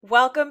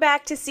Welcome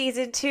back to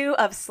season 2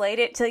 of Slate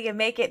It Till You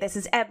Make It. This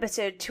is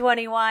episode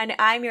 21.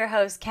 I'm your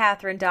host,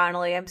 Catherine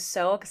Donnelly. I'm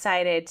so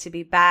excited to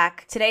be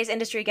back. Today's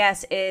industry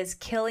guest is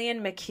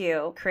Killian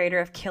McHugh, creator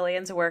of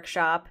Killian's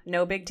Workshop,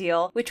 No Big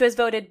Deal, which was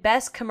voted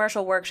Best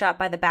Commercial Workshop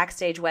by the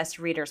Backstage West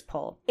Readers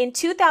Poll. In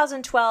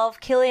 2012,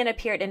 Killian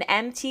appeared in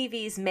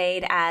MTV's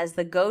Made as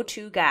the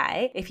go-to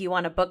guy if you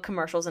want to book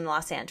commercials in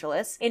Los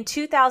Angeles. In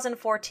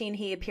 2014,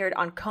 he appeared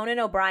on Conan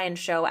O'Brien's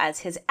show as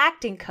his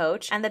acting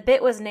coach, and the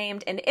bit was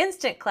named an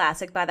instant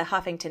classic by the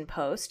Huffington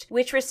Post,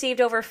 which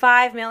received over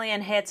 5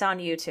 million hits on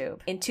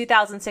YouTube. In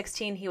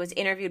 2016, he was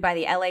interviewed by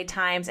the LA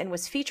Times and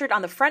was featured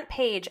on the front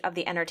page of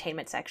the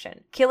entertainment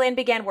section. Killian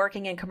began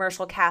working in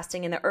commercial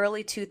casting in the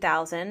early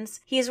 2000s.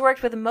 He's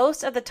worked with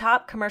most of the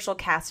top commercial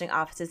casting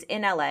offices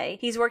in LA.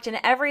 He's worked in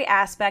every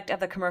aspect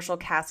of the commercial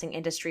casting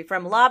industry,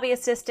 from lobby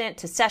assistant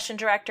to session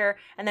director,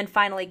 and then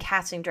finally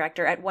casting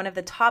director at one of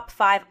the top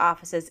 5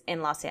 offices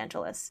in Los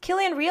Angeles.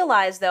 Killian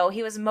realized, though,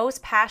 he was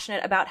most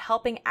passionate about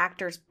helping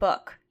actors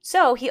book.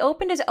 So he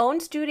opened his own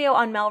studio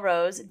on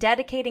Melrose,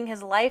 dedicating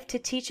his life to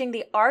teaching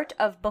the art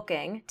of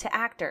booking to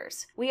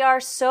actors. We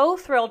are so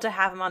thrilled to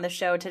have him on the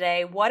show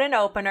today. What an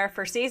opener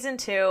for season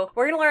 2.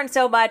 We're going to learn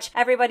so much.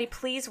 Everybody,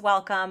 please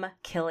welcome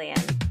Killian.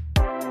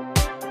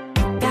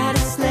 Gotta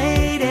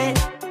slate it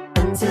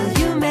until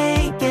you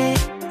make it.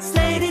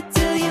 Slate it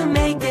till you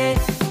make it.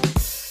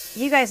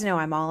 You guys know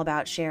I'm all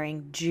about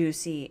sharing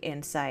juicy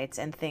insights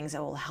and things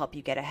that will help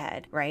you get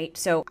ahead, right?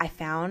 So I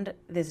found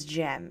this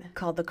gem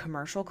called the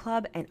Commercial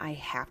Club, and I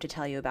have to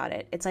tell you about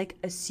it. It's like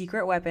a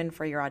secret weapon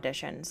for your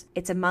auditions.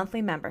 It's a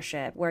monthly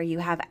membership where you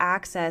have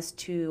access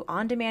to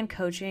on-demand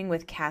coaching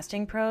with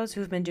casting pros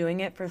who've been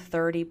doing it for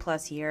 30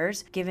 plus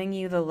years, giving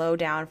you the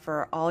lowdown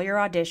for all your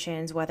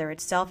auditions, whether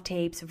it's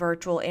self-tapes,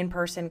 virtual,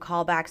 in-person,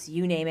 callbacks,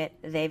 you name it,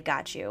 they've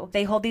got you.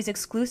 They hold these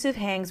exclusive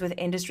hangs with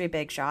industry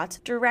big shots,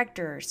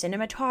 directors,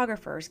 cinematographers,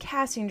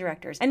 casting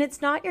directors, and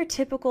it's not your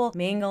typical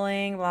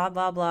mingling, blah,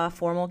 blah, blah,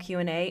 formal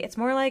Q&A. It's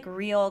more like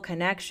real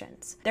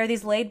connections. There are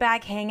these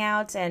laid-back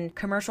hangouts and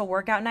commercial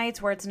workout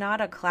nights where it's not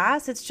a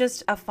class, it's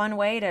just a fun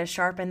way to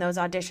sharpen those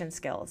audition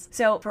skills.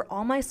 So for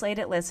all my Slate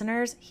It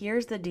listeners,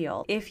 here's the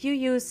deal. If you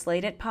use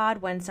Slate It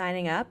Pod when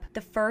signing up, the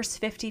first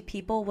 50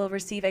 people will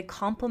receive a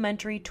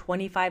complimentary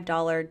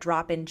 $25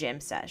 drop-in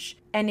gym sesh.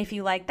 And if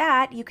you like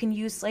that, you can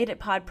use Slate It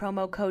Pod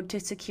promo code to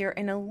secure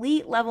an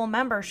elite level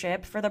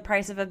membership for the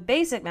price of a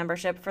basic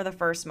membership for the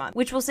first month,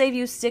 which will save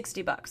you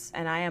 $60.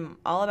 And I am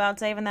all about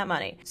saving that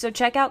money. So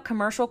check out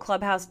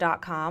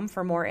commercialclubhouse.com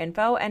for more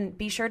info, and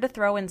be sure to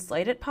throw in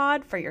Slate It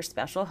Pod for your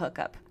special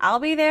hookup. I'll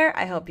be there.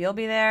 I hope you'll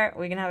be there.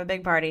 We can have a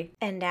big party.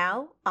 And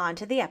now, on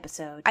to the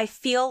episode. I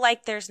feel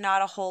like there's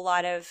not a whole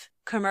lot of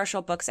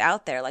commercial books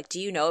out there. Like, do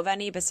you know of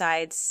any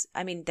besides,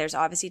 there's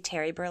obviously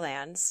Terry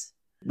Berland's.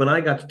 When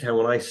I got to town,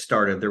 when I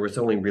started, there was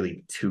only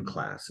really 2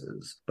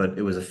 classes, but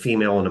it was a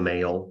female and a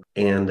male.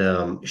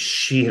 And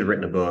she had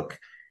written a book,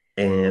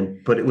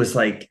 but it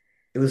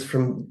was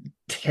from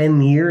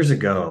 10 years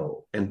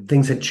ago, and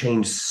things had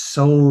changed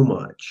so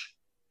much.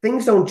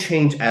 Things don't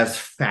change as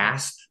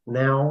fast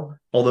now,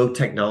 although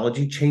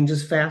technology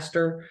changes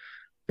faster,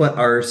 but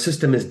our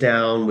system is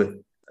down with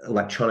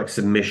electronic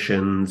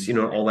submissions,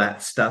 all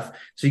that stuff.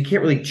 So you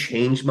can't really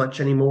change much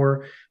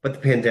anymore, but the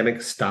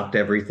pandemic stopped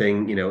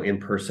everything, in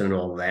person and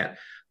all of that.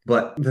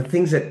 But the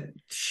things that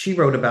she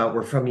wrote about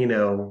were from,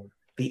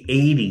 the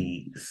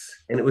 80s,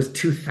 and it was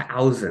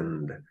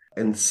 2000.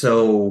 And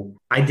so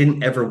I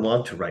didn't ever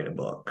want to write a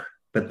book,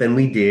 but then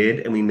we did,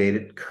 and we made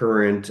it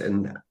current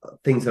and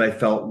things that I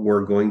felt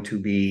were going to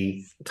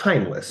be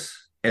timeless.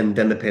 And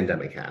then the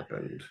pandemic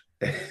happened.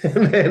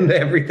 And then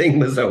everything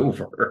was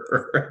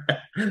over.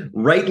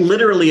 Right,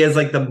 literally, as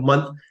like the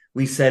month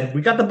we said,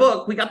 we got the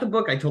book.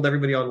 I told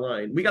everybody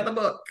online, we got the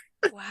book.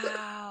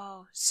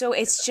 Wow. So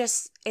it's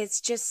just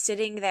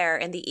sitting there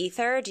in the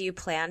ether. Do you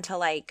plan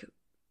to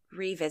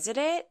revisit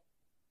it?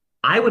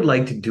 I would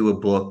like to do a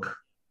book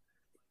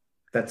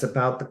that's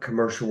about the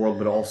commercial world,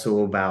 but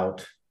also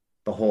about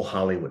the whole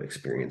Hollywood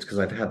experience, because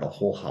I've had the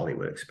whole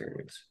Hollywood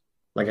experience.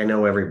 Like, I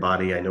know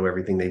everybody, I know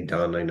everything they've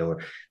done. I know,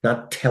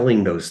 not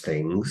telling those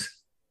things,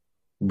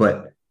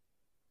 but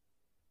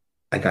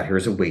I got here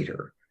as a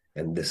waiter,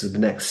 and this is the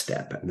next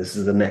step, and this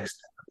is the next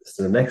step, and this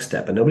is the next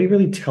step. And nobody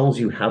really tells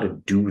you how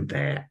to do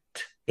that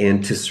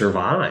and to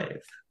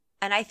survive.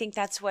 And I think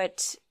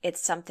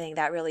it's something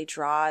that really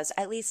draws,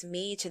 at least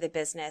me, to the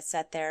business,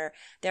 that there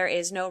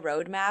is no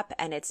roadmap,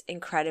 and it's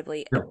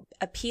incredibly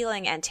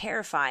appealing and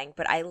terrifying.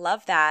 But I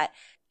love that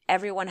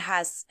everyone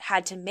has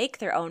had to make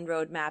their own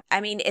roadmap.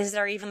 Is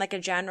there even a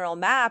general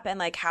map, and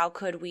how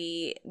could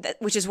we,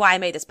 which is why I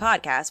made this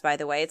podcast, by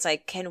the way. It's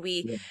can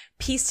we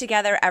piece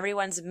together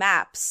everyone's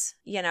maps,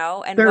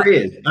 and there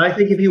is. I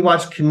think if you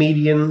watch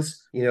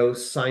comedians,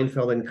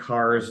 Seinfeld and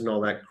Cars and all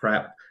that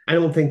crap, I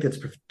don't think that's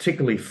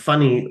particularly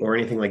funny or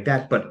anything like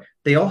that, but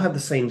they all have the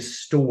same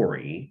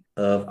story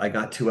of, I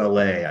got to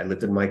LA, I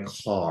lived in my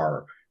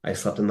car, I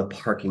slept in the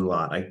parking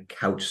lot, I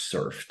couch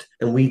surfed.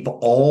 And we've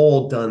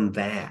all done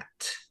that.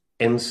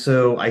 And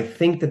so I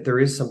think that there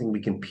is something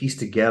we can piece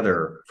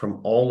together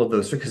from all of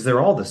those, because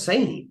they're all the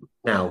same.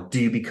 Now,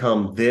 do you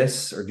become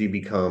this or do you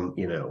become,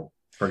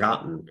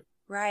 forgotten?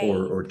 Right.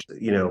 Or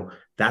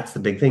that's the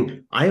big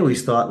thing. I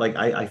always thought, like,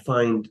 I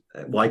find,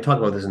 well, I talk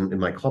about this in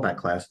my callback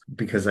class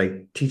because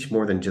I teach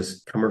more than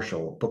just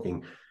commercial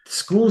booking.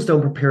 Schools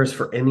don't prepare us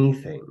for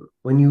anything.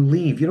 When you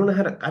leave, you don't know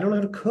how to, I don't know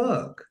how to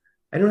cook.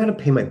 I don't know how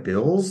to pay my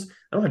bills.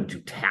 I don't know how to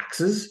do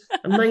taxes.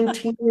 I'm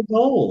 19 years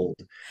old.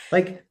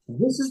 Like,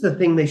 this is the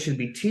thing they should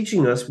be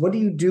teaching us. What do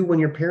you do when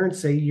your parents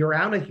say, you're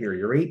out of here,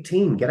 you're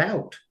 18, get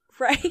out?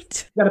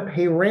 Right. You got to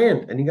pay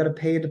rent and you got to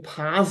pay a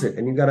deposit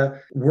and you got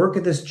to work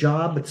at this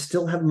job, but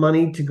still have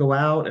money to go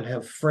out and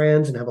have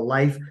friends and have a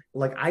life.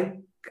 Like,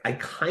 I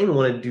kind of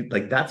want to do,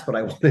 like, that's what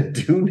I want to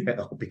do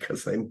now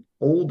because I'm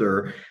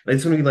older. I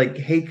just want to be like,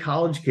 hey,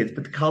 college kids,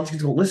 but the college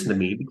kids won't listen to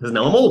me because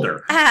now I'm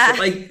older. But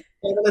like,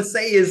 what I'm going to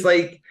say is,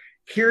 like,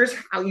 here's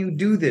how you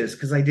do this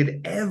because I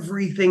did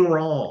everything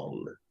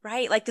wrong.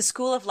 Right. Like the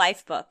School of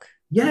Life book.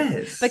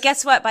 Yes. But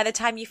guess what? By the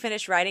time you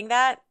finish writing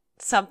that,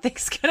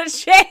 something's going to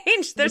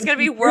change. There's going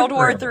to be World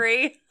War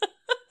III.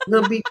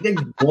 Well,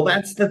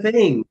 that's the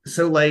thing.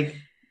 So, like,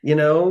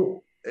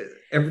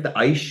 the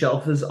ice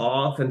shelf is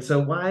off. And so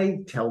why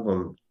tell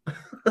them?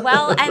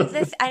 Well,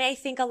 and I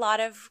think a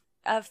lot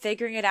of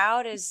figuring it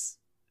out is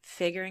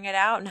figuring it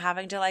out and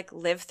having to like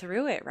live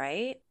through it,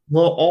 right?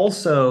 Well,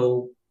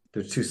 also,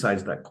 there's two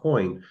sides of that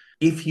coin.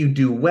 If you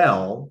do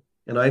well,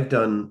 and I've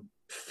done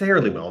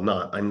fairly well,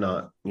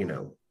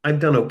 I've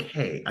done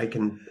okay. I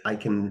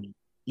can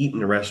eat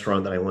in a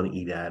restaurant that I want to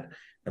eat at,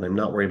 and I'm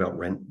not worried about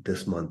rent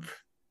this month,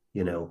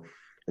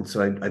 and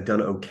so I've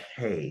done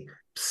okay.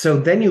 So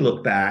then you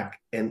look back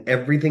and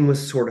everything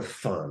was sort of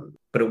fun,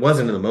 but it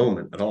wasn't in the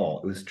moment at all.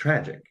 It was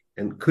tragic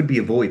and could be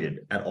avoided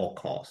at all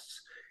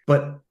costs.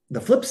 But the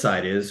flip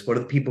side is, what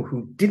are the people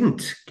who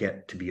didn't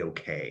get to be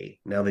okay?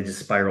 Now they just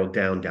spiral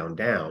down, down,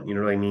 down. You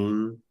know what I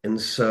mean? And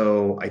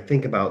so I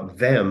think about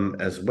them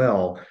as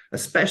well,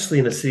 especially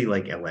in a city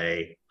like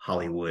LA,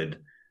 Hollywood.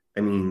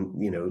 I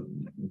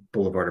mean,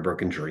 Boulevard of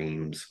Broken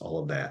Dreams,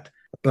 all of that.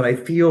 But I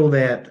feel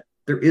that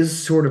there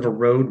is sort of a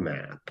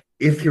roadmap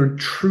if you're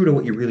true to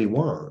what you really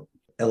want.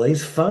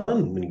 LA's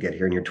fun when you get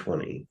here and you're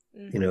 20.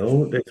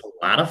 There's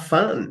a lot of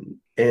fun,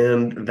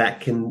 and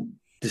that can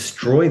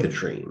destroy the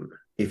dream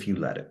if you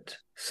let it.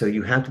 So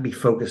you have to be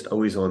focused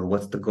always on,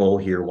 what's the goal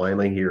here? Why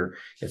am I here?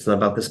 It's not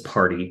about this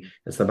party.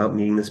 It's not about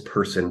meeting this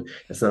person.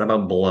 It's not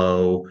about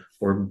blow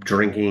or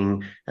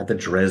drinking at the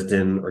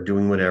Dresden or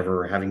doing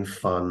whatever, or having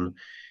fun.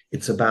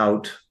 It's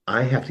about,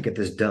 I have to get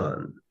this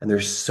done. And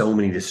there's so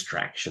many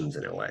distractions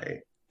in LA.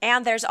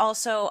 And there's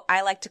also,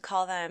 I like to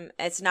call them,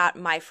 it's not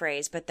my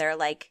phrase, but they're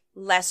like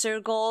lesser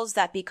goals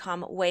that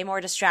become way more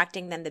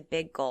distracting than the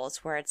big goals,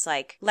 where it's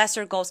like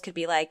lesser goals could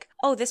be like,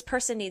 oh, this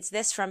person needs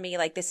this from me.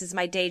 Like, this is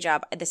my day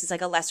job. This is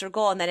like a lesser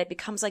goal. And then it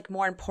becomes like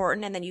more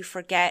important. And then you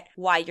forget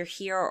why you're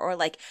here, or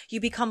like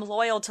you become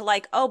loyal to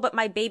like, oh, but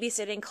my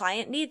babysitting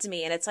client needs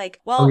me. And it's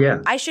like, well, Oh,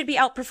 yeah. I should be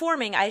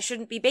outperforming. I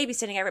shouldn't be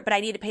babysitting, but I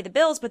need to pay the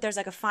bills. But there's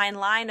like a fine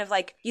line of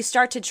like, you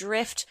start to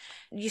drift.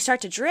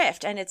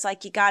 And it's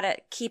like, you got to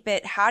keep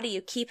it. How do you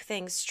keep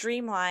things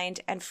streamlined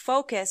and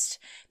focused,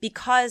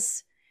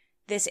 because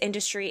this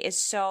industry is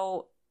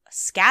so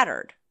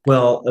scattered?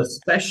 Well,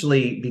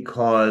 especially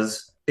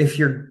because if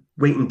you're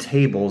waiting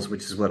tables,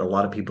 which is what a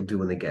lot of people do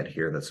when they get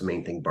here, that's the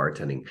main thing,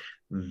 bartending,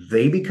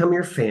 they become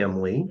your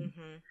family.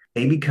 Mm-hmm.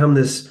 They become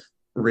this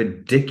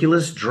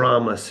ridiculous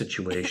drama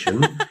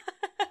situation.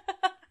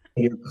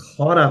 And you're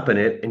caught up in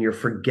it and you're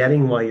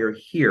forgetting why you're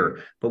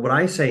here. But what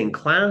I say in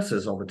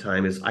classes all the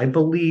time is, I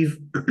believe,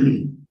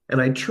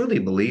 and I truly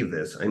believe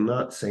this, I'm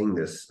not saying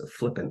this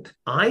flippant,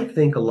 I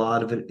think a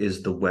lot of it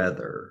is the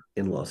weather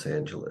in Los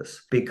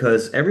Angeles,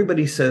 because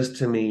everybody says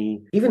to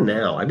me, even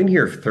now, I've been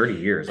here for 30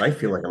 years, I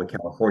feel like I'm a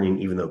Californian,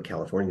 even though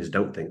Californians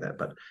don't think that,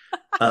 but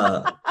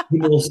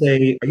people will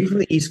say, are you from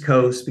the East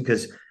Coast?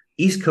 Because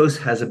East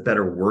Coast has a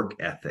better work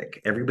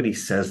ethic. Everybody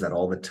says that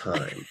all the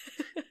time.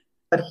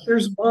 But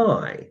here's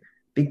why.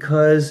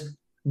 Because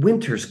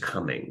winter's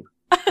coming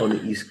on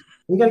the East Coast.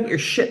 You got to get your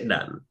shit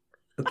done.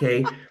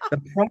 Okay. The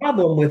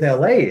problem with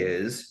LA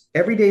is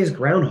every day is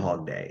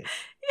Groundhog Day.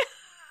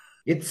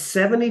 It's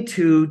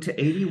 72 to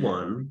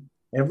 81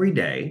 every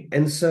day.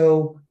 And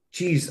so,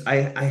 geez, I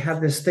have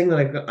this thing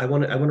that I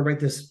want to write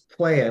this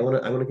play. I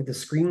want to get the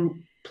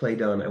screenplay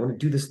done. I want to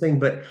do this thing,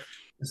 but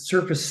the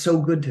surf is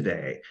so good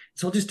today,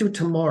 so I'll just do it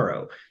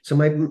tomorrow. So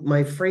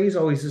my phrase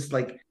always is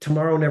like,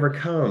 tomorrow never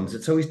comes.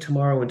 It's always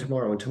tomorrow and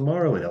tomorrow and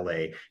tomorrow in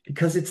LA,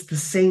 because it's the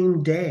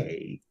same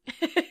day.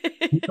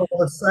 All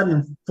of a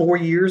sudden 4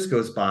 years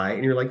goes by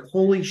and you're like,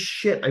 holy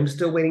shit, I'm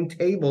still waiting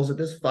tables at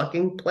this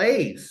fucking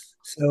place.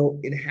 So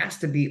it has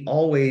to be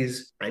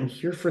always, I'm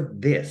here for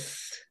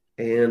this,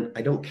 and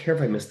I don't care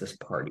if I miss this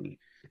party.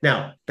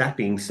 Now, that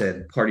being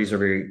said, parties are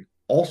very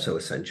also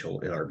essential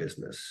in our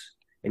business,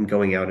 and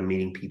going out and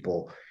meeting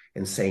people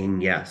and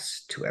saying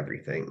yes to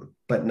everything,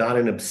 but not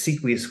in an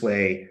obsequious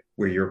way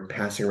where you're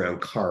passing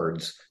around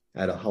cards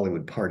at a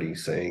Hollywood party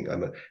saying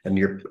and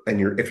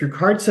if your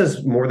card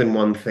says more than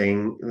one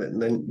thing,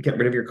 then get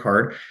rid of your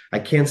card. I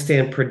can't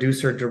stand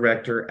producer,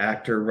 director,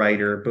 actor,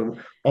 writer,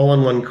 boom, all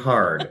on one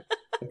card.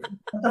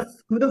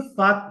 Who the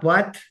fuck?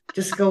 What?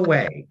 Just go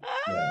away.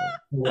 No,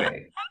 go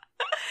away.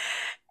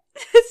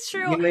 It's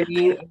true. You know what I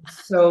mean?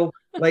 So,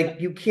 like,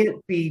 you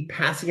can't be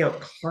passing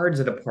out cards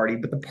at a party,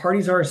 but the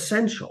parties are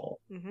essential.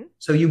 Mm-hmm.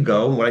 So you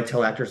go, and when I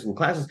tell actors in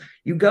classes,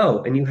 you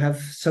go and you have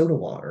soda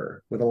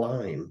water with a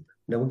lime.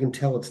 No one can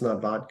tell it's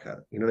not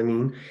vodka. You know what I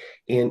mean?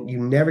 And you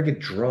never get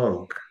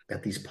drunk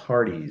at these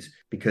parties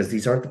because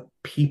these aren't the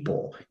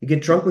people. You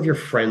get drunk with your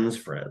friends'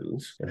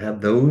 friends and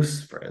have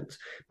those friends.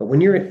 But when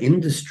you're in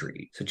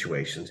industry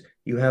situations,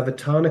 you have a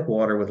tonic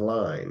water with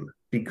lime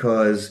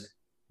because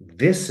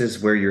this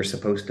is where you're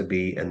supposed to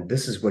be, and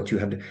this is what you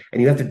have to,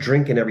 and you have to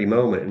drink in every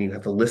moment, and you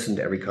have to listen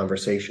to every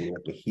conversation, you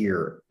have to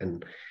hear,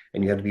 and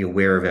you have to be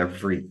aware of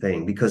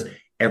everything because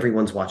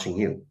everyone's watching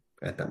you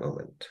at that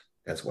moment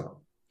as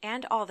well.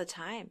 And all the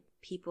time,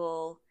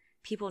 people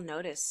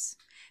notice.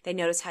 They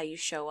notice how you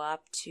show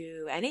up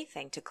to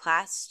anything, to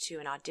class, to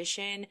an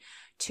audition,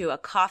 to a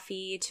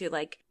coffee, to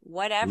like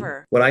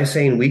whatever. What I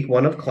say in week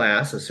 1 of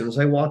class, as soon as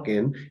I walk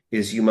in,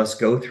 is you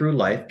must go through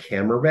life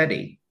camera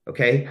ready.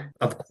 Okay.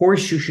 Of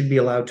course, you should be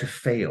allowed to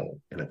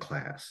fail in a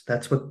class.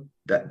 That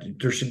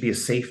there should be a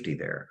safety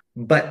there.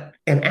 But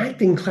an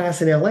acting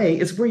class in LA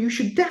is where you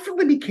should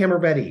definitely be camera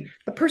ready.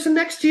 The person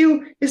next to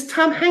you is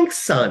Tom Hanks'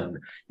 son.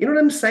 You know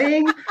what I'm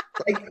saying?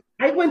 Like,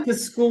 I went to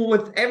school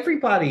with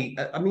everybody.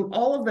 I mean,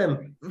 all of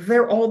them,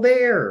 they're all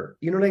there.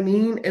 You know what I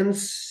mean? And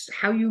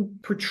how you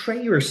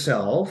portray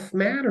yourself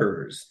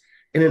matters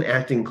in an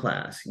acting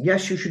class.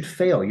 Yes, you should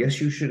fail. Yes,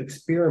 you should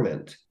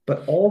experiment.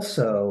 But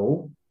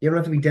also, you don't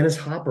have to be Dennis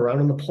Hopper out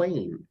on the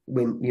plane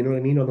when, you know what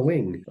I mean, on the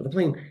wing of the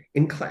plane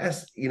in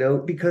class,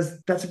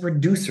 because that's a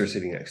producer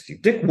sitting next to you.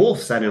 Dick Wolf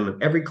sat in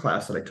every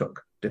class that I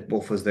took. Dick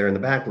Wolf was there in the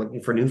back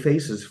looking for new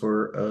faces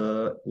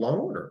for Law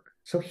and Order.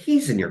 So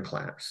he's in your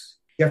class.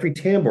 Jeffrey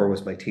Tambor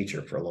was my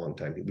teacher for a long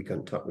time. We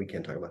can't talk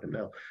about him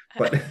now,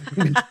 but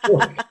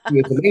before,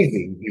 he was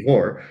amazing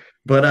before.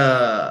 But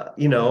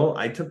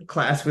I took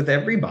class with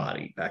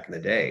everybody back in the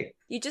day.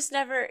 You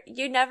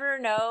never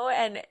know.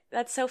 And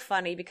that's so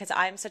funny because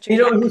I'm such a... You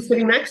don't know who's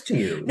sitting next to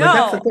you. No. Like,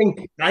 that's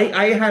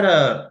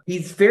the thing.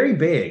 He's very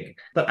big,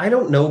 but I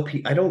don't know.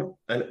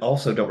 I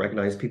also don't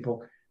recognize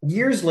people.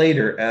 Years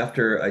later,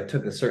 after I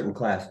took a certain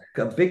class,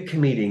 a big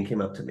comedian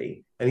came up to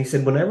me and he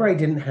said, whenever I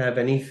didn't have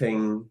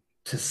anything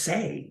to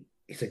say,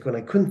 he's like, when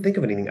I couldn't think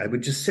of anything, I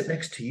would just sit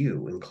next to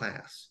you in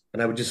class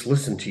and I would just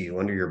listen to you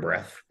under your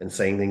breath and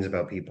saying things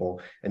about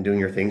people and doing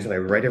your things. And I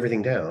would write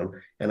everything down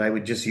and I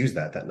would just use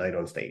that night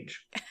on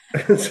stage.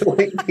 So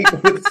like, people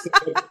would sit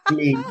next to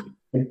me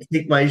and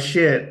take my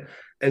shit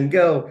and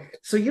go,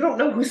 so you don't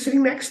know who's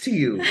sitting next to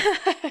you.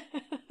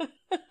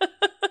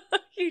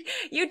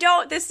 You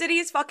don't. This city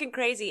is fucking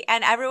crazy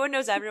and everyone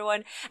knows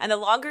everyone. And the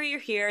longer you're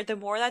here, the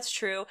more that's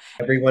true.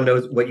 Everyone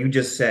knows what you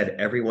just said.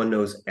 Everyone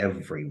knows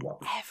everyone.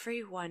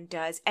 Everyone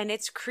does. And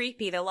it's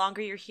creepy. The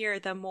longer you're here,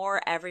 the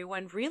more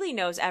everyone really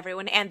knows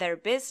everyone and their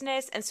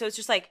business. And so it's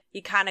just like,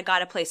 you kind of got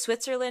to play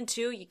Switzerland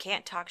too. You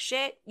can't talk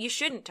shit. You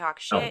shouldn't talk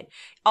shit.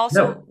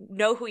 Also,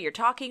 know who you're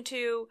talking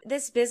to.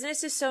 This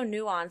business is so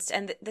nuanced.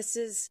 And this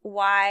is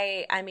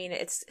why, I mean,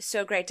 it's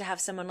so great to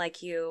have someone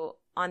like you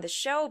on the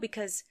show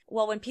because,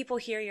 well, when people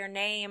hear your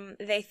name,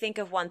 they think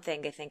of one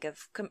thing. They think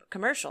of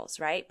commercials,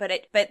 right?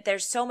 But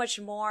there's so much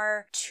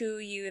more to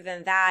you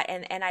than that.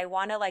 And I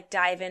want to like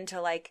dive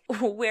into like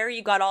where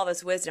you got all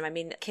this wisdom. I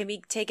mean, can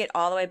we take it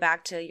all the way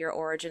back to your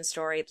origin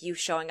story? You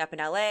showing up in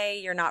LA,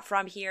 you're not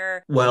from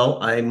here.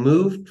 Well, I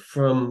moved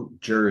from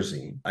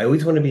Jersey. I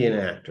always wanted to be an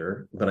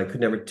actor, but I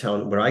could never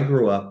tell. Where I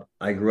grew up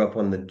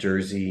on the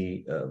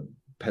Jersey,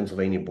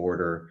 Pennsylvania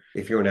border.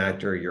 If you're an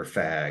actor, you're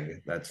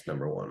fag. That's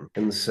number one.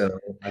 And so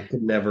I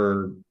could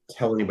never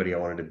tell anybody I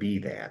wanted to be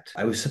that.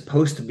 I was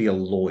supposed to be a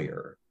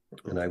lawyer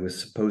and I was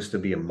supposed to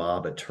be a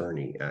mob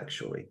attorney,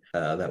 actually.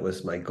 That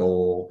was my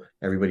goal.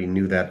 Everybody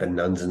knew that. The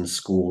nuns in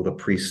school, the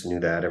priests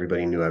knew that.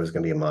 Everybody knew I was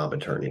going to be a mob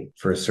attorney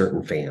for a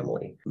certain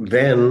family.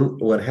 Then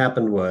what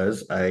happened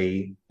was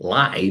I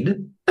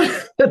lied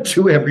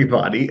to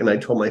everybody. And I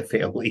told my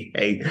family,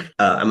 hey,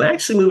 I'm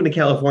actually moving to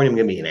California. I'm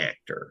going to be an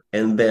actor.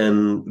 And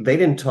then they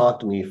didn't talk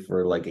to me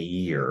for like a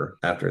year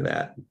after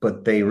that,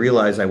 but they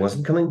realized I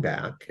wasn't coming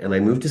back. And I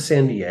moved to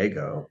San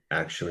Diego,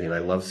 actually. And I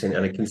love and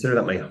I consider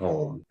that my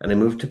home. And I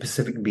moved to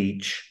Pacific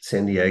Beach,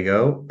 San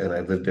Diego. And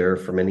I lived there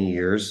for many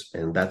years.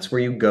 And that's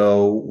where you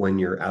go when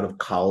you're out of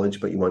college,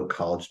 but you want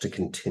college to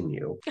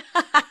continue.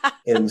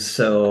 And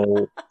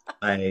so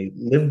I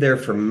lived there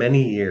for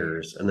many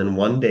years. And then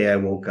one day I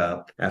woke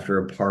up after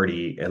a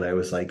party and I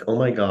was like, oh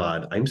my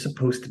God, I'm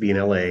supposed to be in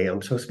LA.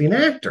 I'm supposed to be an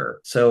actor.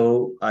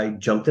 So I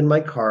jumped in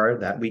my car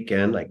that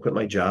weekend. I quit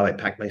my job. I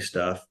packed my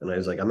stuff and I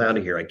was like, I'm out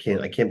of here. I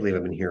can't believe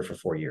I've been here for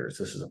 4 years.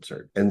 This is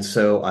absurd. And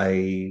so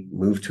I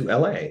moved to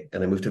LA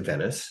and I moved to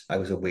Venice. I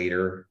was a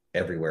waiter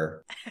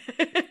everywhere.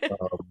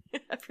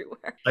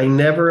 Everywhere. I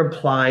never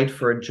applied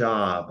for a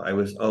job. I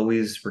was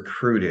always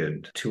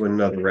recruited to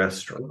another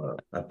restaurant,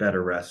 a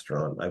better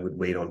restaurant. I would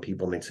wait on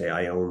people and they'd say,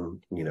 I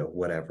own,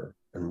 whatever,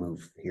 and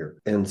move here.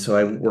 And so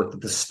I worked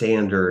at the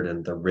Standard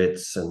and the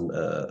Ritz and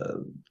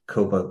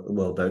Copa.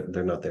 Well,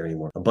 they're not there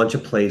anymore. A bunch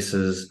of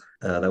places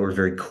that were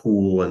very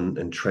cool and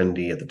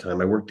trendy at the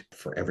time. I worked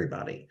for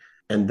everybody.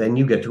 And then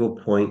you get to a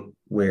point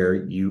where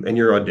you're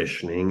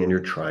auditioning and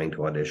you're trying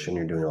to audition,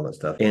 you're doing all that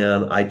stuff.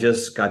 And I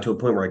just got to a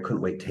point where I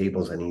couldn't wait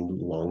tables any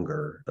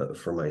longer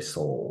for my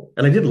soul.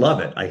 And I did love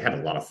it. I had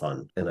a lot of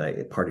fun and I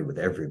partied with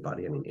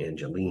everybody. I mean,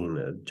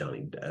 Angeline,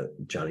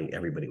 Johnny,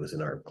 everybody was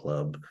in our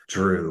club.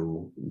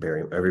 Drew,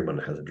 Barry, everyone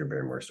has a Drew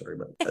Barrymore story,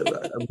 but I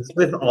was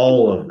with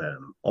all of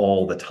them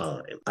all the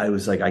time. I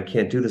was like, I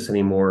can't do this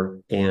anymore.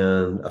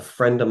 And a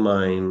friend of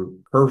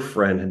mine, her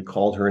friend had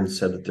called her and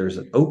said that there's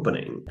an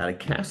opening at a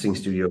casting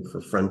studio for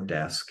front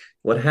desk.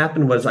 What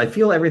happened was I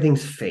feel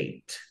everything's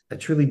fate. I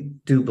truly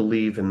do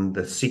believe in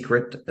The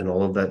Secret and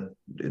all of that.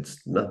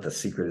 It's not The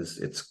Secret,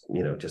 it's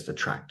just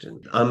attraction.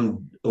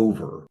 I'm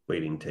over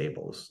waiting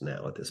tables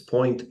now at this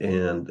point,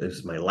 and it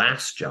was my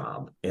last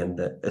job. And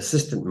the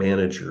assistant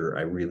manager,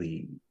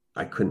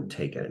 I couldn't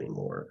take it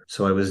anymore.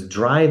 So I was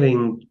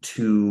driving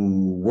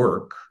to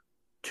work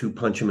to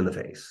punch him in the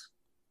face.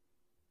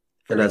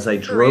 And as I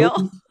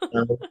drove,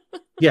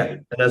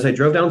 and as I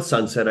drove down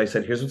Sunset, I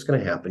said, here's what's going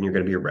to happen. You're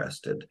going to be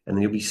arrested and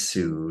then you'll be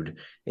sued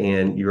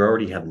and you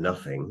already have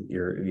nothing.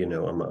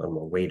 I'm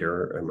a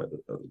waiter.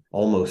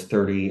 Almost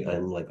 30.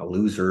 I'm like a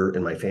loser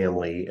in my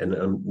family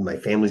and my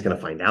family's going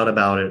to find out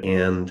about it.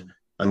 And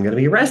I'm going to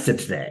be arrested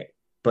today,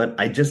 but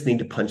I just need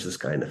to punch this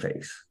guy in the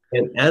face.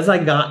 And as I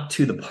got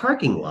to the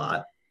parking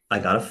lot, I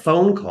got a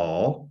phone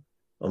call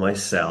on my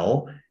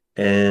cell.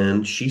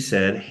 And she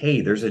said,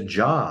 hey, there's a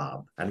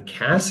job at a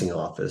casting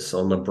office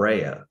on La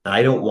Brea.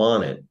 I don't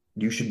want it.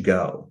 You should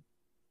go.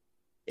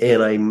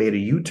 And I made a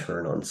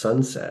U-turn on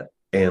Sunset.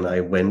 And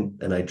I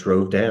went and I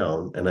drove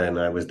down and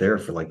I was there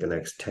for like the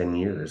next 10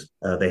 years.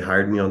 They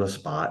hired me on the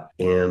spot.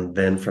 And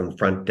then from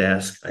front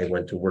desk, I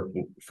went to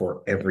working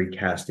for every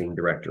casting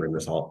director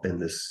in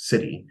this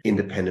city.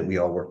 Independent. We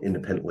all work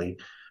independently.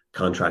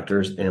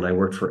 Contractors, and I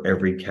worked for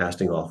every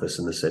casting office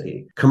in the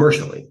city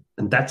commercially.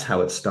 And that's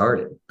how it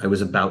started. I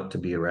was about to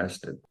be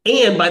arrested.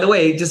 And by the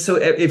way, just so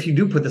if you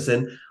do put this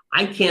in,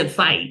 I can't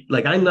fight.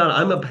 Like I'm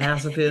a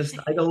pacifist.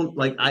 I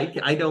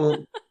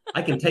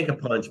can take a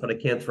punch, but I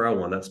can't throw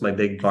one. That's my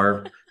big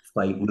bar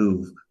fight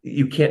move.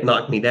 You can't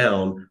knock me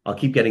down. I'll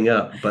keep getting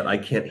up, but I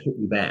can't hit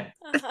you back.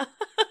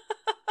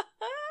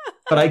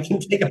 But I can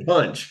take a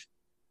punch.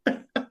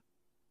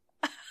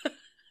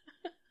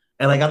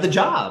 And I got the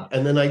job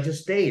and then I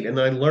just stayed and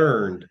I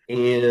learned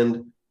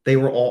and they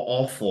were all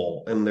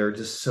awful and they're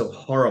just so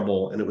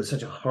horrible. And it was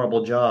such a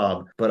horrible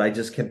job, but I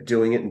just kept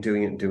doing it and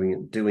doing it and doing it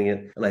and doing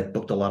it. And I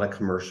booked a lot of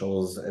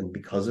commercials. And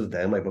because of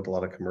them, I booked a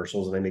lot of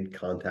commercials and I made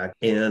contact.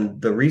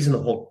 And the reason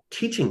the whole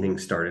teaching thing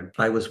started,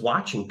 I was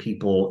watching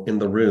people in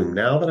the room.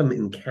 Now that I'm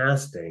in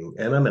casting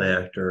and I'm an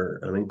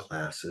actor, I'm in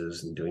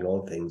classes and doing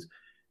all the things,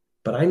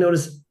 but I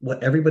noticed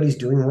what everybody's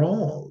doing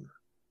wrong,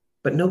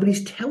 but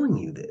nobody's telling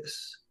you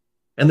this.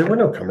 And there were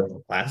no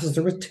commercial classes,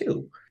 there were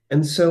 2.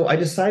 And so I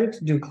decided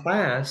to do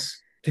class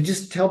to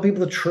just tell people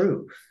the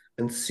truth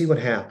and see what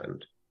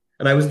happened.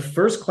 And I was the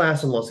first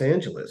class in Los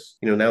Angeles.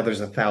 Now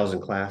there's 1,000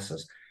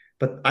 classes,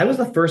 but I was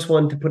the first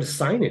one to put a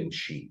sign-in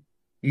sheet.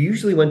 You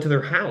usually went to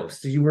their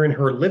house. You were in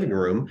her living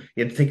room.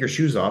 You had to take your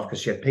shoes off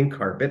because she had pink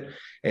carpet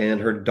and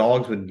her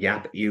dogs would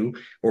yap at you,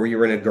 or you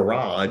were in a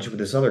garage with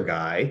this other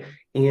guy.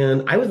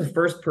 And I was the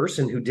first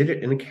person who did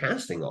it in a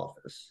casting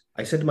office.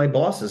 I said to my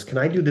bosses, can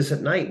I do this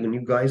at night when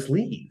you guys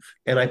leave?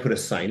 And I put a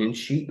sign-in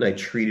sheet and I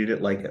treated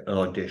it like an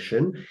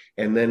audition.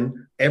 And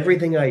then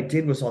everything I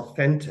did was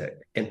authentic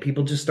and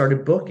people just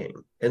started booking.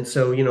 And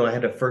so, I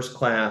had a first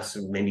class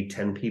of maybe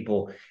 10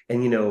 people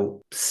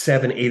and,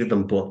 7, 8 of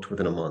them booked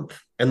within a month.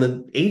 And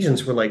the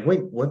agents were like,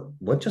 wait,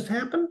 what just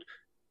happened?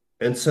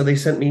 And so they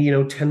sent me,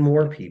 10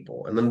 more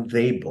people and then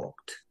they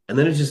booked. And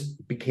then it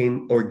just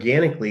became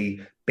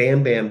organically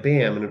bam, bam,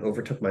 bam, and it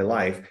overtook my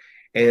life.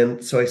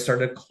 And so I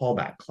started a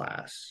callback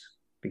class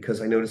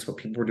because I noticed what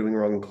people were doing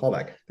wrong in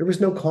callback. There was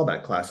no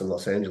callback class in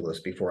Los Angeles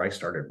before I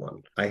started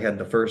one. I had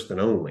the first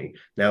and only.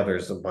 Now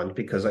there's a bunch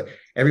because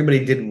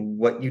everybody did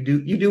what you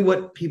do. You do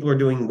what people are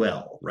doing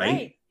well, right?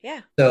 Right.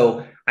 Yeah.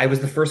 So I was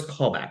the first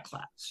callback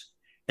class.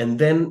 And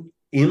then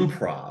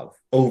improv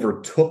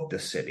overtook the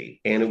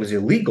city and it was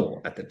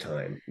illegal at the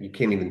time. You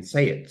can't even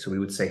say it. So we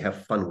would say,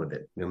 have fun with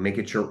it, make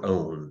it your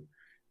own,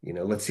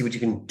 let's see what you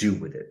can do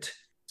with it.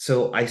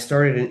 So I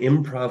started an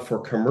improv for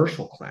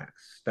commercial class.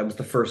 That was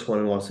the first one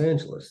in Los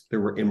Angeles.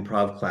 There were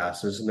improv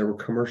classes and there were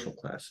commercial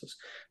classes,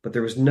 but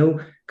there was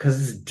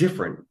because it's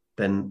different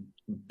than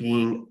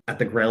being at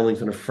the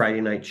Groundlings on a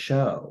Friday night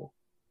show.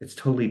 It's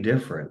totally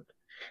different.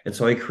 And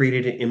so I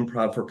created an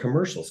improv for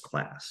commercials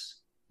class.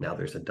 Now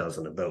there's a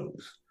dozen of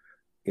those,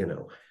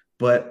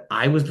 but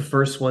I was the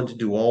first one to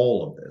do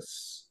all of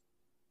this.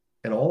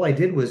 And all I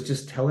did was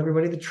just tell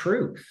everybody the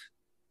truth.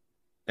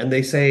 And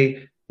they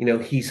say,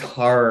 he's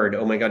hard.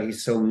 Oh my God,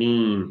 he's so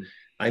mean.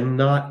 I'm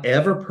not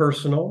ever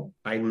personal.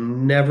 I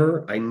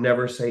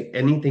never say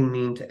anything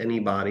mean to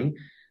anybody.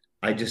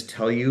 I just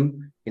tell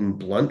you in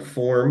blunt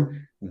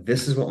form,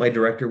 this is what my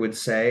director would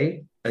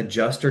say,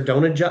 adjust or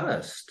don't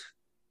adjust.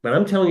 But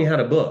I'm telling you how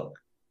to book.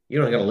 You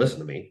don't got to listen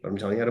to me, but I'm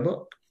telling you how to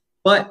book.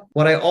 But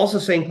what I also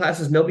say in class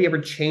is nobody ever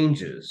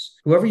changes.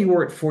 Whoever you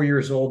were at 4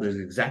 years old is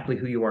exactly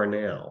who you are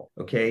now.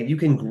 Okay. You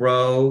can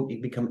grow,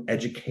 you become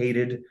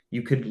educated,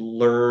 you could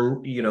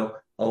learn,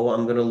 oh,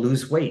 I'm going to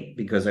lose weight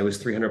because I was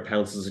 300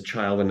 pounds as a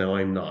child and now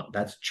I'm not.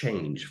 That's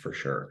change for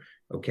sure.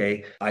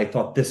 Okay. I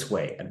thought this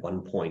way at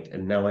one point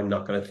and now I'm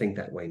not going to think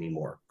that way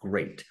anymore.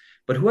 Great.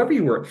 But whoever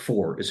you were at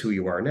 4 is who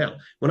you are now.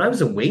 When I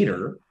was a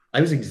waiter, I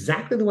was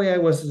exactly the way I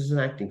was as an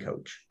acting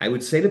coach. I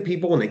would say to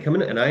people when they come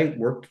in, and I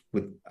worked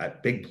with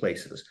at big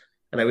places,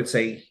 and I would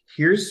say,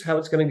 here's how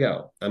it's going to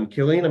go. I'm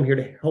Killian. I'm here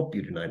to help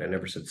you tonight. I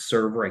never said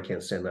server. I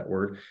can't stand that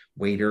word.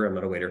 Waiter. I'm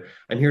not a waiter.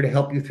 I'm here to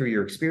help you through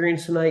your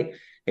experience tonight.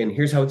 And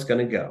here's how it's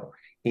going to go.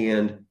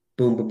 And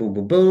boom, boom, boom,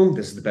 boom, boom.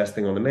 This is the best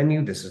thing on the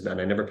menu. This is not,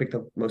 I never picked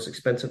the most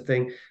expensive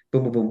thing.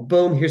 Boom, boom, boom,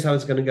 boom. Here's how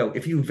it's going to go.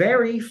 If you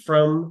vary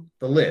from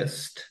the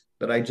list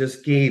that I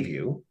just gave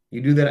you,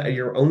 you do that at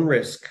your own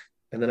risk.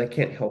 And then I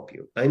can't help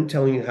you. I'm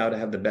telling you how to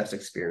have the best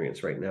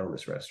experience right now in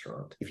this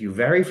restaurant. If you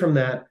vary from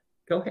that,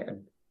 go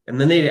ahead.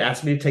 And then they'd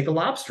ask me to take a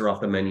lobster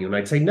off the menu. And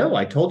I'd say, no,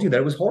 I told you that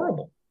it was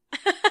horrible.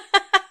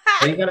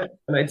 And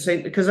I'd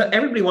say, because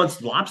everybody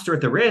wants lobster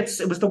at the Ritz.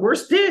 It was the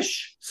worst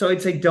dish. So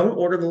I'd say, don't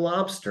order the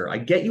lobster. I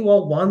get you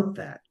all want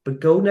that, but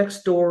go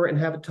next door and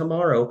have it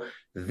tomorrow.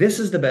 This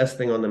is the best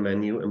thing on the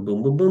menu. And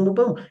boom, boom, boom, boom,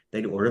 boom.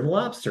 They'd order the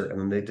lobster and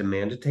then they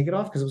demanded to take it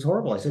off because it was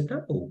horrible. I said,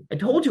 no, I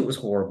told you it was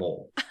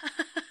horrible.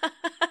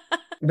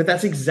 But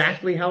that's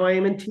exactly how I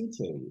am in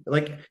teaching.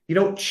 Like, you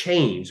don't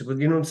change. You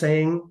know what I'm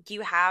saying?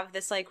 You have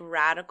this like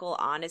radical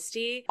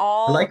honesty.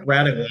 I like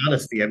radical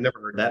honesty. I've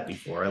never heard that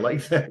before. I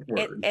like that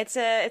word. It's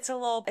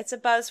a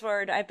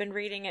buzzword. I've been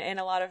reading it in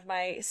a lot of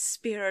my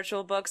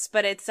spiritual books,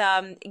 but it's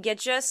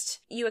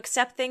you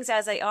accept things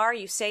as they are,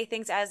 you say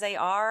things as they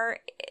are.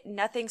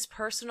 Nothing's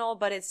personal,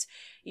 but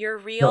you're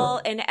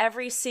real in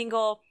every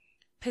single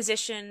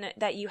position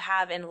that you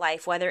have in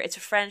life, whether it's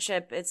a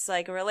friendship, it's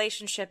like a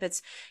relationship,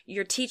 it's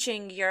you're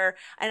teaching, and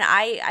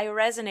I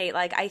resonate.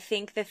 Like, I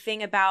think the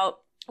thing about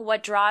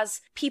what draws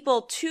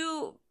people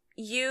to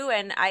you,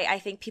 and I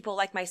think people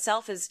like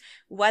myself, is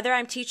whether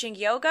I'm teaching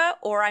yoga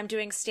or I'm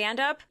doing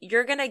stand-up,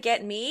 you're gonna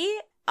get me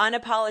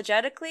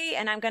unapologetically,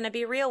 and I'm gonna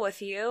be real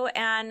with you,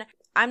 and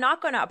I'm not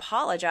gonna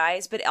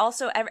apologize, but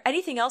also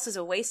anything else is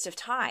a waste of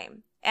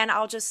time. And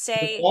I'll just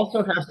say, it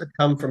also has to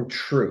come from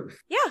truth.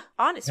 Yeah,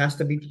 honest. It has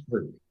to be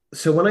true.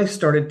 So when I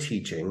started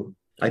teaching,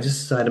 I just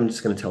decided I'm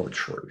just going to tell the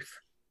truth.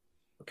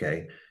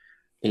 Okay.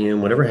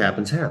 And whatever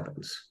happens,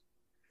 happens.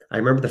 I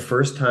remember the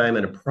first time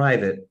in a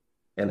private,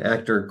 an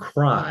actor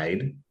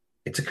cried.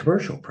 It's a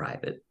commercial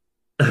private.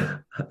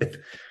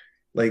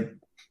 Like,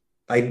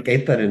 I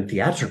get that in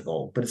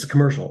theatrical, but it's a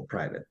commercial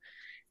private.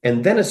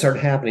 And then it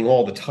started happening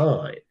all the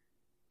time.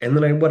 And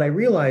then what I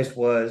realized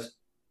was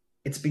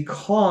it's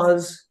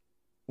because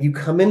you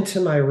come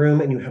into my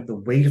room and you have the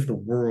weight of the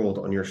world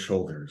on your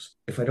shoulders.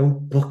 If I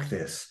don't book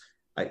this,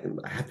 I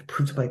have to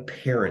prove to my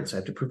parents, I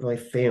have to prove to my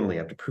family, I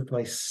have to prove to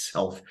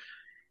myself.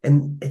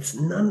 And it's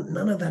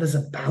none of that is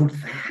about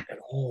that at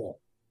all.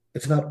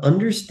 It's about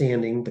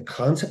understanding the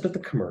concept of the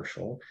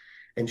commercial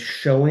and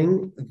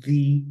showing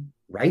the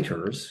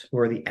writers who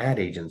are the ad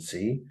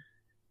agency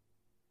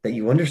that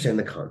you understand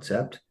the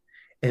concept,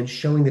 and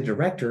showing the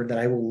director that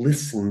I will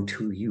listen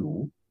to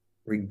you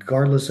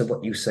regardless of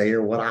what you say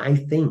or what I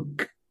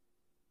think.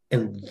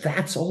 And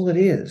that's all it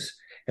is.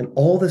 And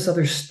all this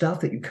other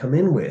stuff that you come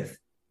in with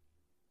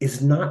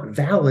is not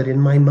valid in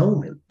my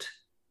moment.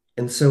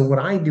 And so what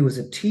I do as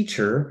a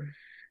teacher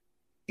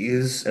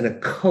and a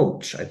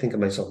coach, I think of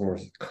myself more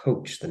as a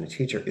coach than a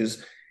teacher,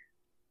 is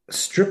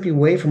strip you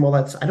away from all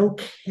that. I don't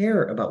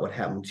care about what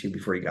happened to you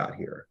before you got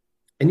here.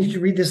 I need you to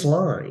read this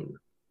line,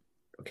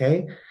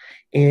 okay?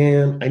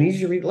 And I need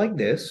you to read it like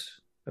this.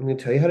 I'm going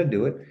to tell you how to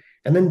do it,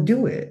 and then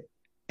do it.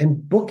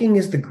 And booking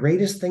is the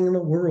greatest thing in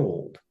the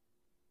world.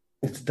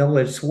 It's a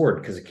double-edged sword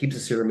because it keeps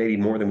us here maybe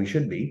more than we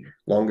should be,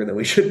 longer than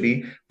we should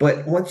be.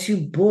 But once you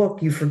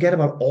book, you forget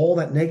about all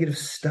that negative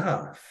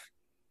stuff.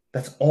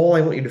 That's all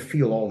I want you to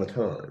feel all the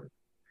time.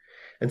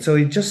 And so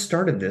he just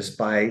started this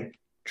by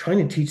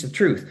trying to teach the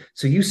truth.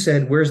 So you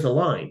said, where's the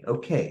line?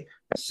 Okay.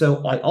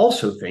 So I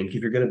also think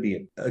if you're going to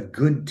be a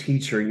good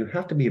teacher, you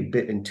have to be a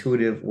bit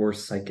intuitive or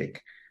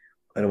psychic.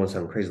 I don't want to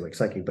sound crazy like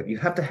psychic, but you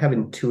have to have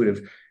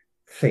intuitive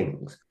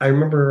things. I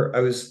remember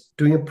I was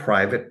doing a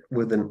private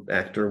with an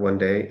actor one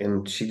day,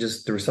 and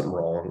there was something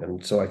wrong.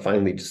 And so I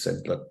finally just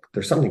said, look,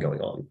 there's something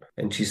going on.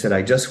 And she said,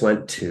 I just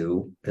went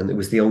to, and it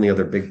was the only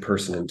other big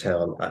person in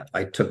town.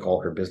 I took all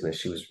her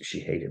business. She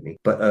hated me,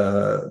 but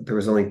there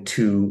was only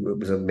two. It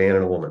was a man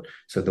and a woman.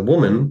 So the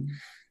woman,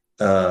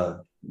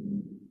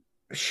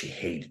 she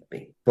hated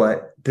me,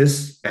 but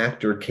this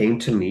actor came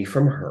to me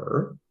from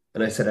her.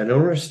 And I said, I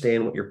don't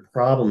understand what your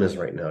problem is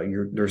right now.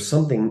 There's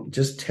something,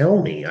 just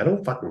tell me. I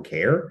don't fucking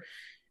care.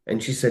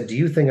 And she said, "Do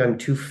you think I'm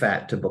too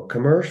fat to book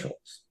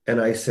commercials?" And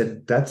I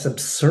said, "That's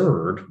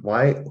absurd.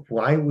 Why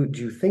would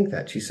you think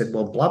that?" She said,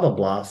 "Well, blah, blah,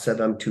 blah said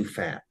I'm too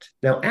fat."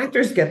 Now,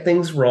 actors get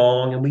things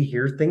wrong and we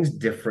hear things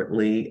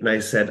differently. And I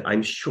said,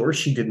 "I'm sure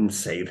she didn't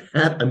say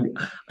that.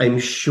 I'm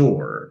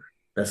sure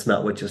that's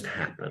not what just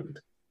happened.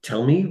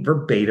 Tell me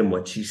verbatim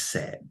what she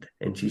said."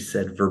 And she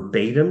said,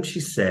 verbatim, she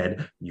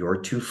said,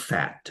 "You're too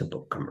fat to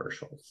book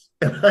commercials."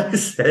 And I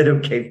said,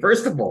 "Okay,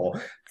 first of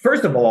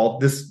all,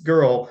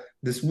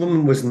 this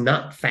woman was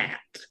not fat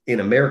in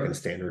American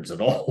standards at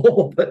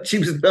all, but she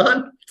was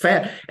not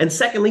fat. And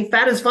secondly,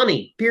 fat is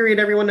funny. Period.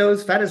 Everyone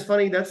knows fat is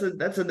funny. That's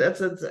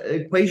an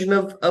equation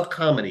of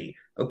comedy.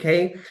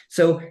 Okay.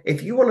 So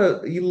if you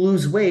want to you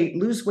lose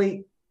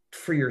weight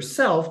for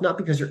yourself, not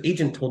because your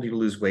agent told you to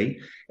lose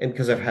weight, and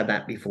because I've had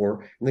that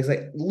before, and things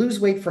like lose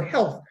weight for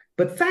health,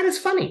 but fat is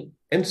funny.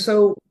 And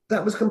so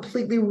that was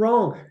completely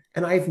wrong.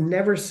 And I've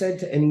never said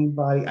to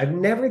anybody,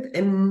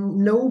 and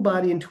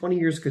nobody in 20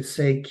 years could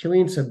say,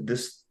 Killian said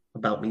this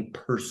about me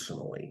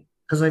personally,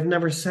 because I've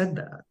never said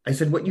that. I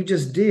said, what you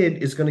just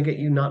did is going to get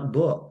you not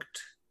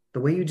booked. The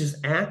way you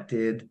just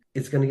acted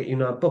is going to get you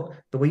not booked.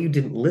 The way you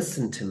didn't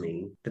listen to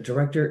me, the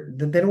director,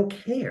 they don't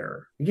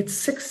care. You get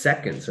 6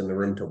 seconds in the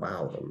room to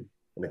wow them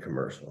in a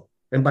commercial.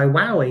 And by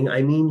wowing,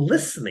 I mean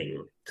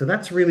listening. So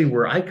that's really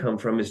where I come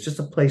from, is just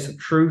a place of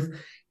truth.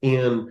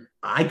 And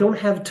I don't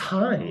have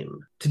time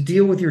to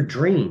deal with your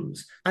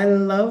dreams. I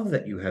love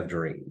that you have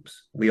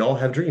dreams. We all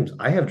have dreams.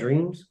 I have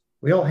dreams.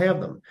 We all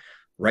have them.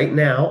 Right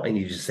now, I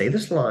need you to say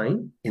this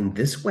line in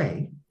this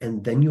way,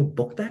 and then you'll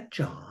book that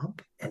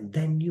job, and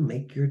then you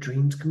make your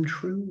dreams come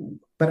true.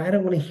 But I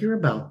don't want to hear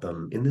about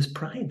them in this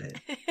private.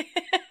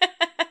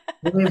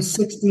 We have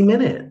 60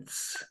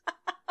 minutes.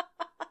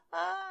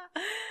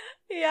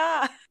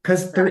 Yeah.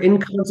 Because they're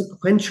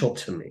inconsequential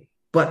to me.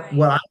 But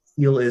what I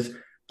feel is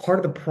part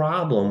of the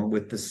problem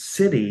with the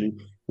city,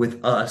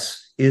 with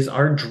us, is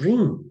our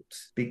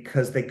dreams,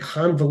 because they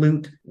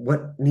convolute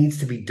what needs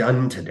to be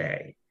done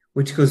today,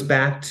 which goes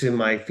back to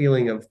my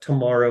feeling of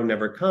tomorrow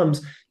never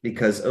comes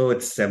because, oh,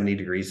 it's 70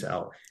 degrees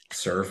out.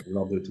 Surf, and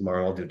I'll do it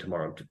tomorrow. I'll do it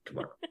tomorrow. I'll do it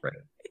tomorrow. Right.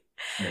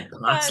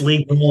 Pot's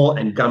legal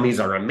and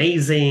gummies are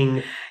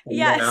amazing. And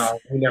Yes. now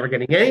we're never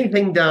getting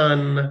anything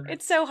done.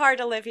 It's so hard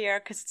to live here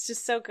because it's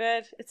just so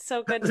good. It's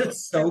so good to,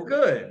 It's so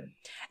good.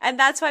 and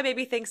that's why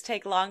maybe things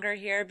take longer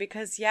here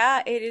because,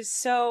 yeah, it is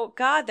so,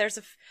 God, there's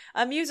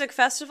a music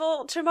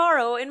festival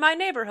tomorrow in my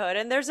neighborhood,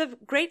 and there's a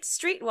great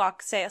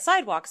sidewalk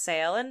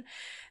sale, and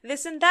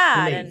this and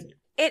that. Amazing. And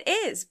it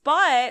is.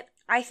 But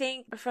I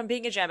think from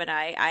being a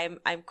Gemini,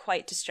 I'm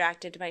quite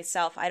distracted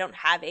myself. I don't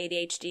have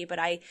ADHD, but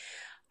I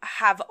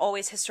have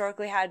always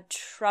historically had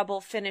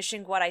trouble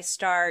finishing what I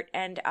start.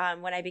 And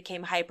when I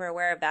became hyper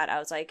aware of that, I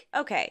was like,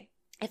 okay,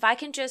 if I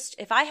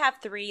have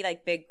three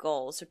like big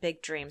goals or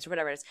big dreams or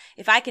whatever it is,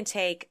 if I can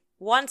take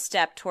one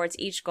step towards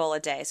each goal a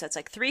day, so it's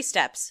like 3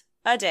 steps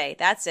a day,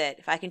 that's it.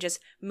 If I can just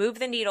move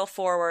the needle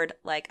forward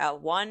like a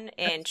 1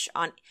 inch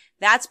on,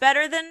 that's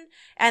better than,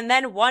 and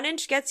then 1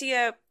 inch gets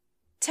you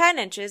 10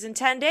 inches in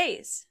 10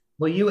 days.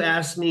 Well, you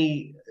asked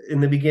me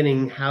in the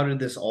beginning, how did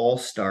this all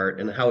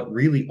start? And how it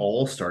really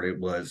all started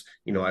was,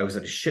 I was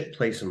at a shit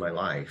place in my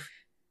life.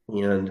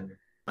 And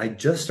I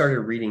just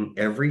started reading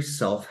every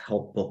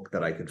self-help book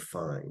that I could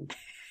find.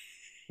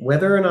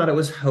 Whether or not it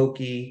was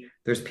hokey,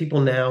 there's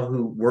people now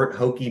who weren't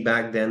hokey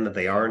back then that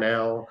they are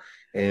now.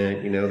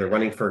 And, they're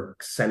running for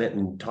Senate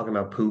and talking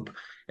about poop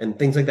and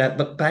things like that.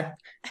 But back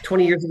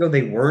 20 years ago,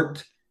 they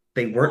weren't.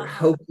 They weren't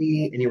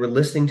hokey, and you were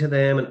listening to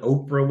them, and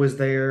Oprah was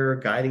there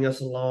guiding us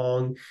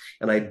along.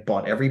 And I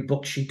bought every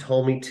book she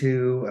told me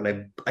to. And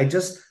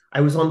I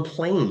was on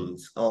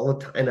planes all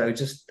the time. And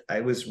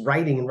I was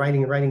writing and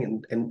writing and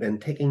writing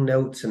and taking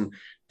notes and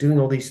doing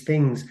all these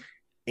things.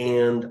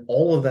 And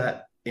all of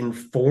that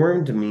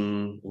informed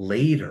me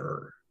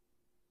later.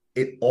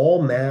 It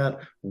all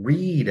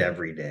read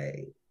every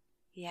day.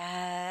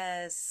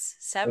 Yes,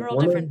 several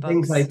One of different the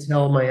things books. I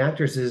tell my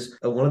actors is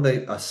one of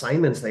the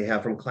assignments they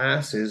have from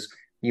class is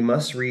you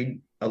must read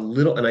a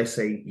little, and I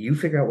say, you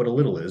figure out what a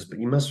little is, but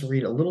you must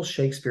read a little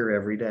Shakespeare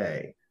every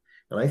day.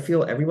 And I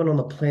feel everyone on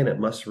the planet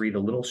must read a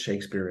little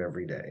Shakespeare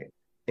every day.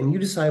 And you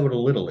decide what a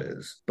little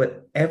is.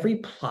 But every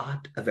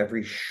plot of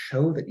every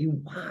show that you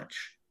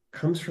watch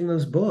comes from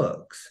those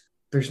books.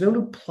 There's no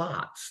new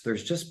plots,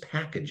 there's just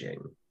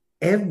packaging.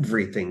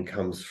 Everything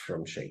comes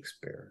from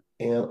Shakespeare.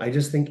 And I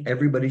just think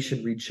everybody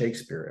should read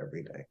Shakespeare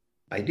every day.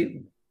 I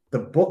do. The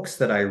books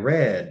that I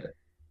read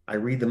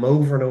them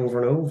over and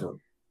over and over,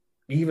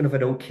 even if I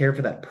don't care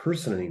for that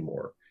person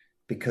anymore,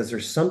 because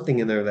there's something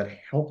in there that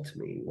helped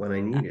me when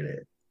I needed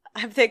it.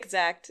 I'm the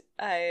exact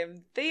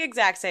I'm the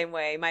exact same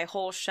way, my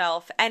whole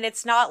shelf. And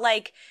it's not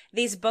like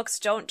these books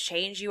don't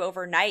change you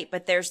overnight,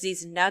 but there's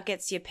these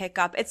nuggets you pick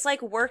up. It's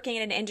like working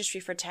in an industry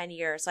for 10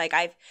 years. Like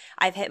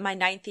I've hit my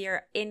 9th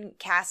year in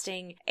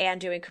casting and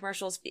doing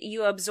commercials.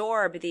 You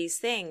absorb these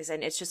things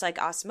and it's just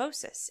like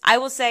osmosis. I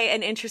will say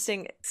an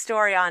interesting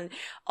story on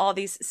all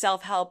these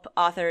self-help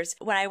authors.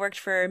 When I worked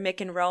for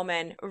Mick and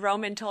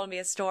Roman told me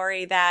a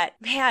story that,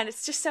 man,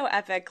 it's just so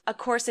epic. A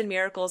Course in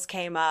Miracles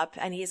came up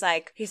and he's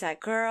like,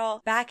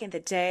 girl, back in the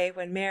day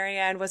when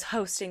Marianne was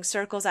hosting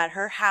circles at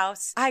her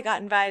house, I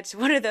got invited to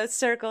one of those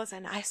circles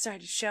and I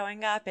started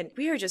showing up and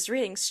we were just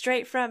reading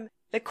straight from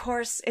the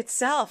course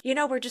itself. You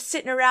know, we're just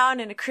sitting around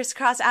in a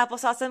crisscross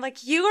applesauce. I'm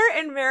like, you were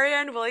in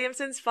Marianne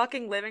Williamson's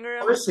fucking living room?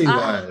 Of course he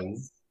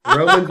was.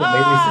 Roman's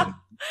amazing.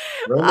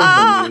 Roman's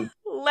amazing.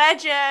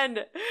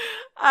 Legend.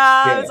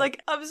 Yeah. It's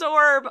like,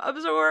 absorb.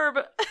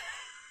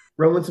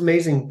 Roman's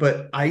amazing,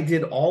 but I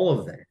did all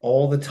of that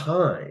all the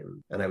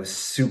time. And I was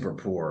super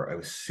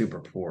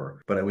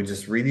poor. But I would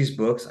just read these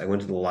books. I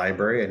went to the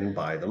library. I didn't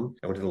buy them.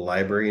 I went to the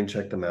library and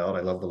checked them out.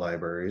 I love the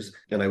libraries.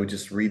 And I would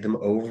just read them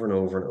over and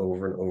over and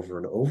over and over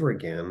and over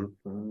again,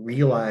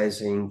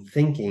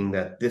 thinking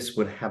that this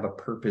would have a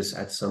purpose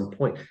at some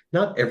point.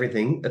 Not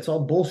everything. It's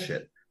all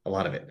bullshit. A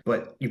lot of it,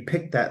 but you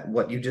pick that,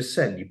 what you just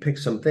said, you pick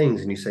some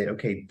things and you say,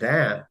 okay,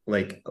 that,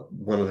 like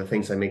one of the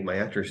things I make my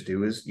actors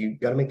do is you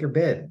got to make your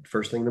bed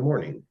first thing in the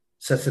morning.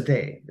 Sets the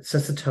day. It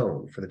sets the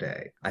tone for the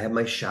day. I have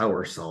my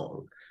shower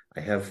song. I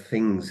have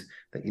things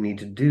that you need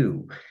to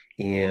do.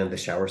 And the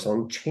shower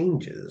song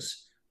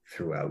changes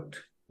throughout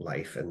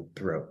life and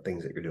throughout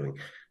things that you're doing.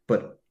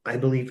 But I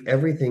believe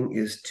everything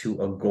is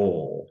to a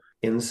goal.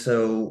 And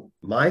so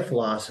my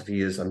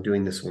philosophy is I'm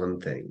doing this one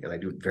thing and I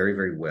do it very,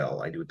 very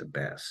well. I do it the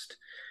best.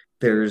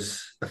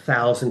 There's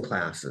 1,000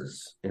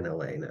 classes in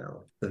LA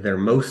now. They're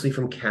mostly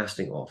from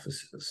casting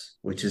offices,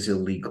 which is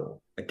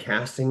illegal. A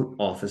casting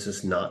office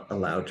is not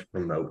allowed to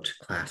promote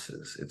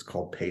classes. It's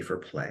called pay for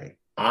play.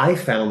 I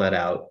found that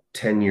out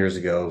 10 years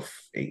ago,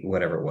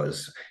 whatever it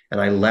was,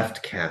 and I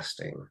left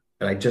casting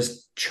and I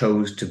just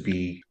chose to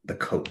be the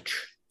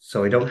coach.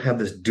 So I don't have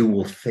this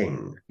dual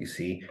thing, you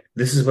see.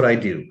 This is what I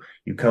do.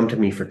 You come to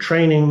me for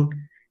training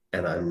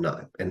and I'm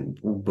not, and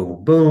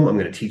boom, boom, I'm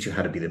going to teach you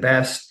how to be the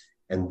best.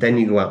 And then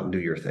you go out and do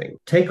your thing.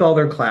 Take all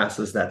their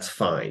classes, that's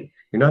fine.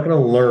 You're not going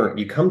to learn.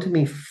 You come to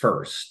me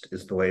first,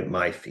 is the way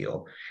I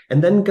feel.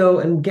 And then go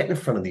and get in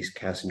front of these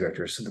casting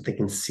directors so that they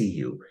can see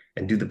you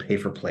and do the pay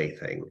for play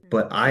thing.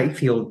 But I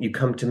feel you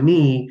come to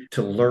me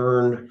to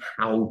learn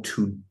how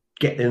to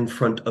get in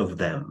front of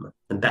them.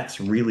 And that's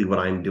really what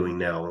I'm doing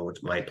now and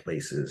what my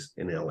place is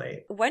in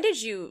LA. When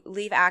did you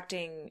leave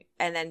acting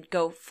and then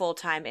go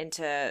full-time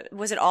into,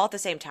 was it all at the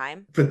same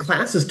time? The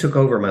classes took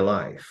over my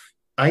life.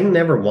 I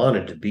never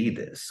wanted to be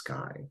this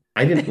guy.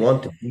 I didn't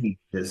want to be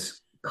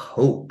this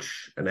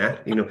coach,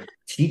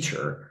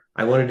 teacher.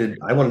 I wanted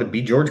to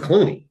be George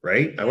Clooney,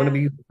 right? I want to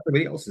be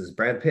everybody else's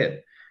Brad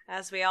Pitt.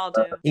 As we all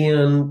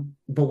do.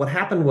 But what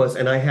happened was,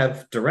 and I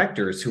have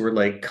directors who were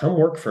like, come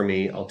work for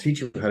me. I'll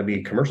teach you how to be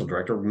a commercial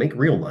director, make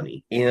real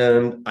money.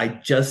 And I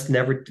just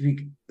never,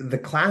 the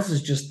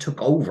classes just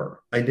took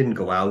over. I didn't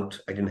go out.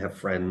 I didn't have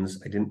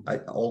friends.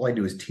 All I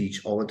do is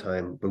teach all the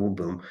time, boom,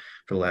 boom,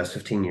 for the last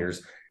 15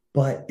 years.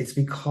 But it's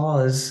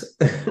because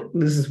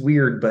this is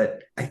weird,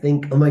 but I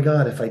think, oh my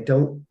God, if I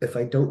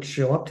don't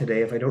show up today,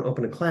 if I don't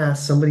open a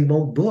class, somebody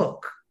won't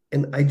book.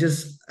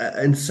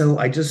 So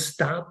I just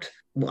stopped.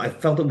 Well, I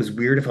felt it was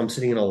weird if I'm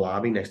sitting in a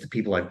lobby next to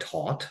people I've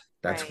taught.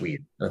 That's right.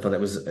 Weird. I thought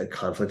that was a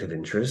conflict of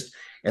interest.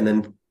 And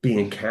then being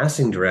a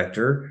casting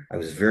director, I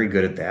was very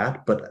good at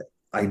that, but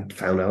I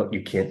found out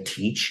you can't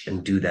teach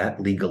and do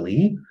that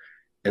legally.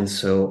 And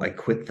so I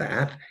quit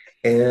that.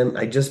 And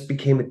I just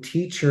became a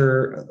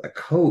teacher, a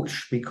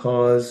coach,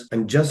 because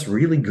I'm just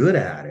really good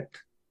at it.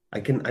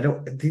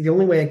 The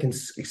only way I can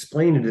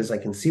explain it is I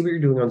can see what you're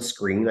doing on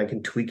screen. I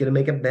can tweak it and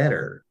make it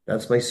better.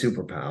 That's my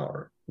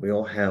superpower. We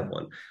all have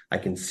one. I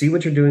can see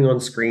what you're doing on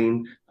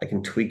screen. I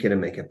can tweak it and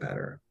make it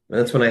better. And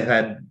that's when I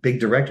had big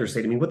directors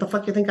say to me, what the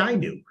fuck do you think I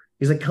do?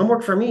 He's like, come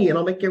work for me and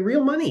I'll make you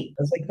real money.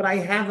 I was like, but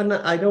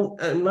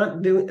I'm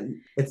not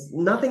doing, it's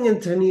nothing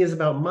to me is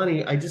about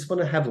money. I just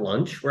want to have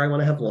lunch where I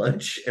want to have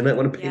lunch and I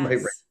want to pay my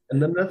rent.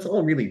 And then that's all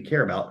I really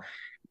care about.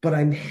 But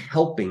I'm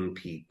helping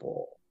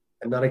people.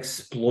 I'm not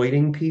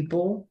exploiting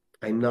people.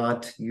 I'm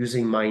not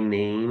using my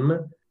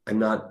name.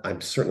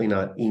 I'm certainly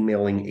not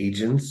emailing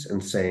agents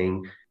and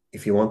saying,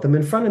 if you want them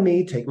in front of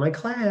me, take my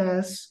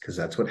class, because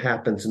that's what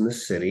happens in the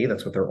city.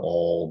 That's what they're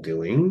all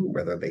doing,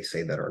 whether they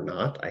say that or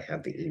not. I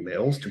have the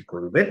emails to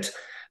prove it,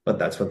 but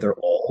that's what they're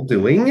all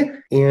doing.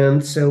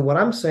 And so what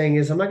I'm saying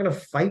is I'm not going to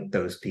fight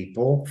those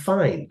people.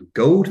 Fine,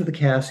 go to the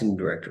casting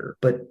director,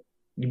 but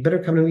you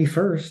better come to me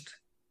first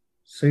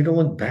so you don't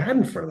look bad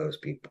in front of those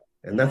people.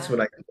 And that's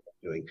what I'm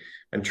doing.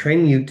 I'm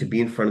training you to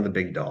be in front of the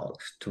big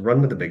dogs, to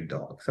run with the big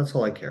dogs. That's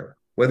all I care about.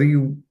 Whether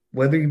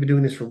you've been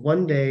doing this for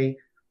one day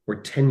or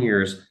 10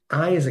 years,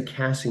 I, as a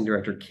casting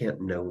director,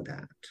 can't know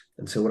that.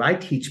 And so what I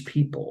teach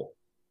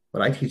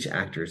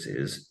actors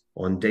is,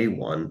 on day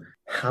one,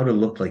 how to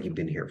look like you've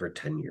been here for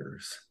 10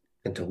 years.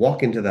 and to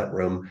walk into that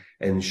room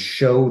and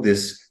show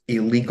this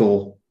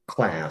illegal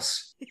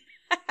class,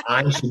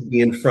 I should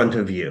be in front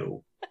of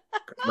you.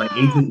 My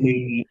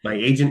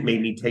agent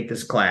made me take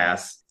this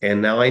class,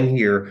 and now I'm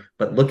here,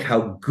 but look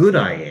how good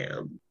I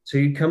am. So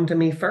you come to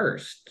me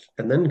first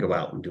and then go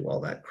out and do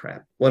all that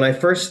crap. When I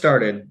first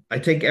started,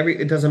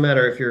 it doesn't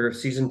matter if you're a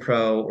seasoned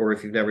pro or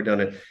if you've never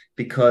done it,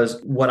 because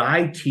what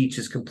I teach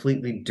is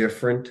completely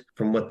different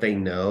from what they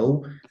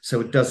know.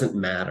 So it doesn't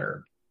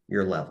matter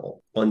your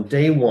level. On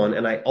day one,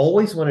 and I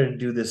always wanted to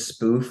do this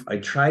spoof. I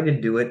tried to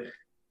do it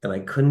and I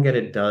couldn't get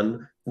it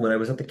done. When I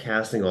was at the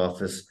casting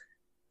office,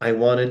 I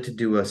wanted to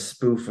do a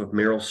spoof of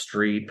Meryl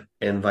Streep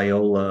and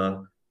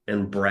Viola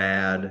and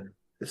Brad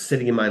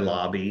sitting in my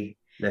lobby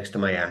next to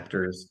my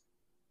actors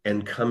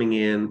and coming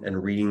in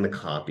and reading the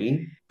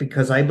copy,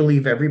 because I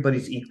believe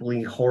everybody's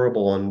equally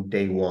horrible on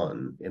day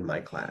one in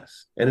my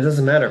class. And it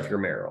doesn't matter if you're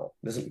Meryl,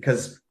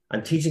 because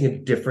I'm teaching a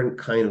different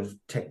kind of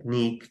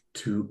technique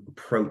to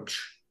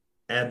approach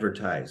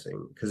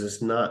advertising, because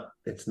it's not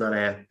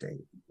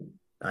acting.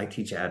 I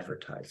teach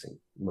advertising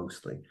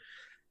mostly.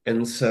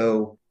 And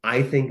so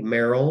I think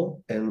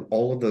Meryl and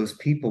all of those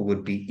people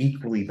would be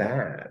equally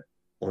bad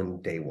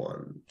on day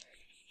one.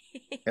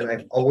 And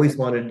I've always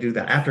wanted to do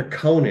that. After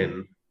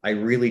Conan, I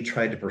really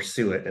tried to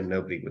pursue it and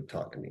nobody would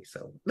talk to me.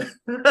 So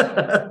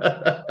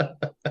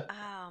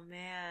Oh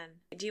man.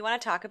 Do you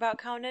want to talk about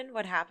Conan?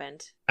 What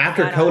happened?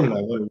 after Conan,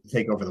 I wanted to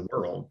take over the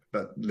world.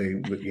 But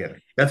yeah,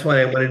 that's what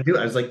I wanted to do.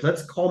 I was like,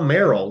 let's call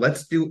Meryl,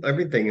 let's do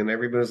everything. And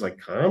everybody was like,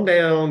 calm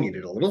down. You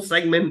did a little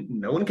segment,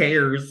 no one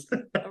cares.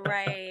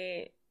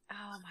 Right.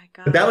 Oh my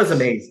God. But that was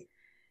amazing.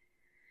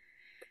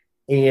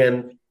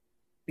 And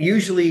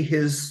usually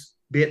his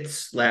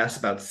bits last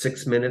about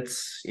 6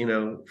 minutes,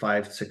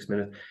 5, 6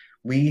 minutes.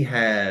 We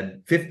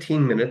had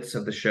 15 minutes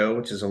of the show,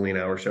 which is only an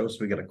hour show. So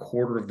we got a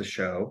quarter of the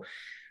show.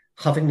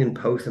 Huffington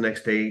Post the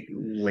next day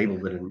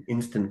labeled it an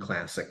instant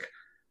classic.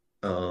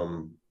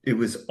 It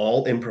was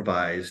all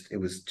improvised. It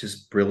was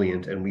just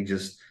brilliant. And we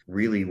just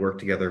really worked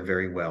together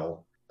very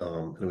well.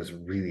 It was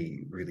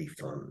really, really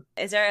fun.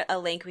 Is there a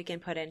link we can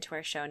put into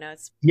our show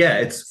notes? Yeah,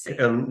 it's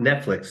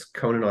Netflix,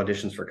 Conan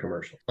Auditions for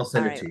Commercial. I'll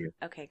send it to you.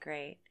 Okay,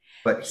 great.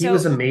 But he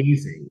was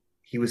amazing.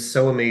 He was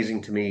so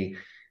amazing to me.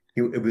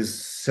 It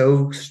was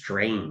so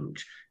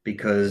strange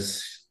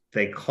because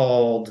they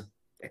called,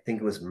 I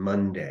think it was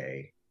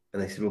Monday,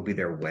 and they said, we'll be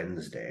there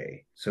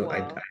Wednesday. So I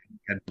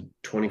had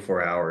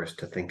 24 hours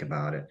to think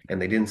about it.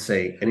 And they didn't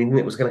say anything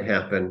that was going to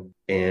happen.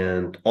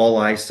 And all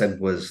I said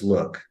was,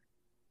 look,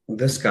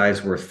 this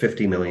guy's worth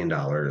 $50 million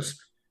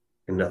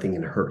and nothing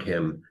can hurt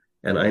him.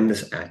 And I'm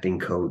this acting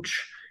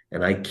coach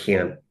and I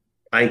can't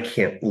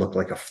look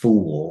like a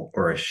fool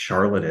or a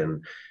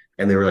charlatan.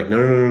 And they were like,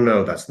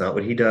 no, that's not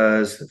what he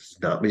does. That's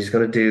not what he's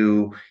going to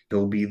do.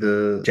 He'll be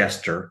the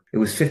jester. It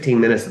was 15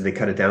 minutes that they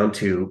cut it down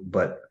to,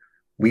 but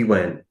we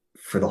went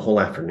for the whole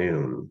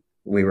afternoon.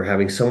 We were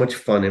having so much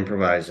fun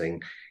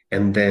improvising.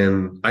 And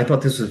then I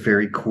thought this was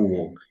very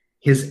cool.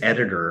 His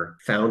editor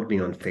found me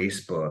on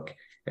Facebook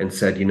and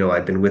said,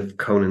 I've been with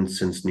Conan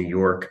since New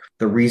York.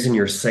 The reason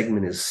your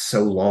segment is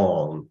so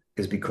long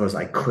is because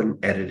I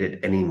couldn't edit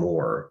it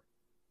anymore.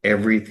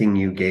 Everything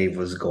you gave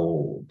was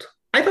gold.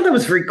 I thought that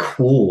was very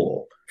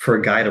cool for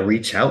a guy to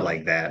reach out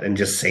like that and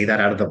just say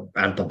that out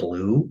of the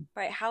blue.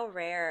 Right. How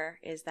rare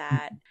is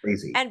that?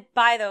 Crazy. And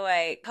by the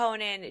way,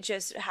 Conan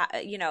just,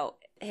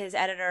 his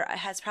editor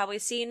has probably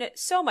seen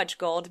so much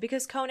gold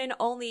because Conan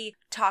only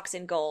talks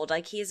in gold.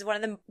 Like he's one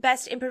of the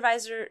best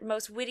improviser,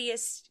 most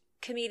wittiest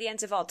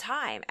comedians of all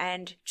time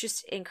and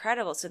just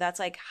incredible. So that's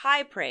like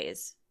high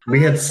praise.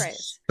 We had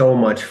so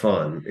much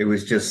fun. It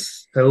was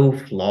just so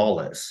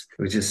flawless.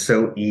 It was just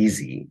so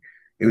easy.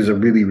 It was a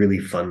really, really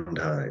fun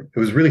time. It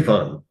was really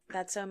fun.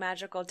 That's so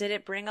magical. Did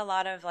it bring a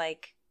lot of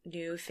like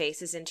new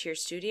faces into your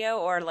studio,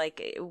 or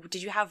like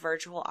did you have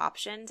virtual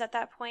options at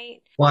that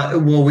point?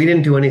 Well, we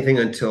didn't do anything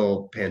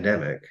until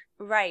pandemic.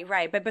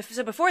 Right. But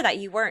so before that,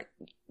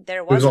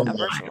 there wasn't a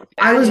virtual.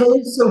 I was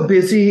always so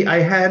busy.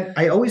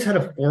 I always had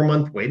a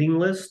 4-month waiting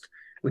list,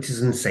 which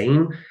is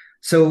insane.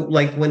 So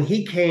like when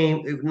he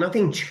came,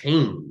 nothing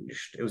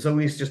changed. It was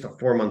always just a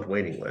 4-month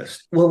waiting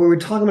list. Well, we were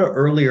talking about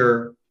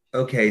earlier,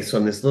 okay, so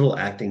I'm this little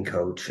acting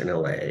coach in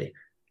LA.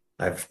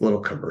 I have a little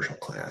commercial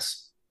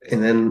class.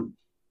 And then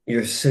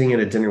you're sitting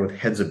at a dinner with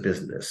heads of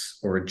business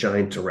or a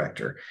giant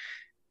director.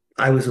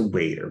 I was a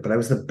waiter, but I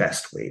was the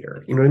best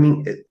waiter. You know what I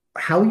mean?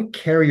 How you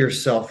carry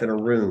yourself in a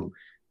room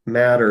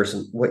matters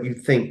and what you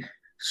think.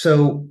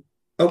 So,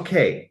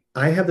 okay,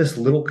 I have this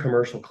little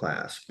commercial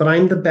class, but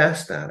I'm the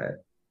best at it.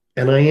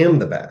 And I am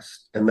the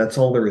best. And that's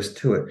all there is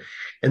to it.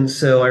 And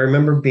so I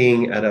remember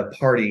being at a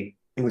party.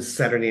 It was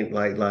Saturday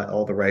Night Live,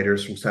 all the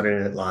writers from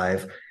Saturday Night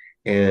Live.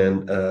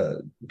 And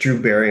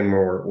Drew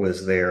Barrymore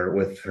was there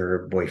with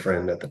her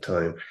boyfriend at the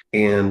time.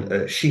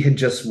 And she had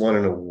just won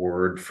an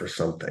award for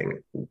something,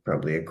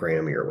 probably a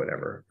Grammy or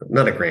whatever.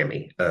 Not a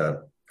Grammy,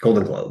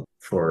 Golden Globe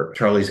for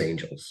Charlie's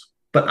Angels.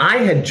 But I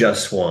had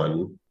just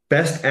won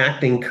Best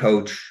Acting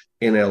Coach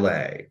in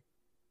LA.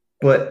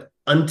 But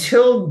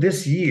until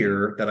this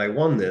year that I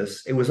won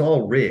this, it was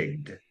all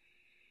rigged.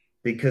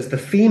 because the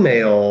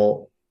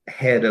female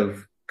head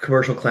of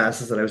commercial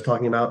classes that I was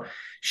talking about,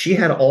 she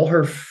had all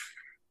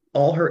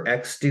her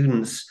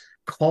ex-students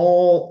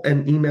call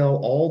and email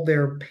all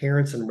their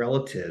parents and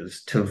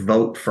relatives to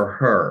vote for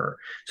her.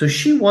 So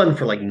she won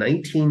for like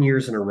 19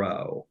 years in a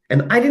row.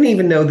 And I didn't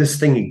even know this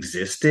thing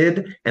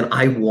existed, and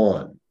I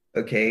won.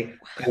 Okay.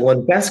 I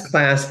won best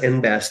class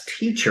and best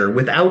teacher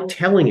without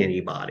telling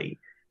anybody.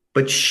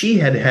 But she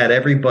had had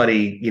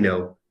everybody,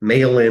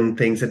 mail in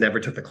things that never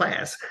took the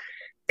class.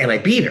 And I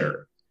beat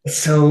her.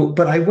 So,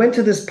 but I went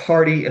to this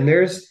party and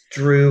there's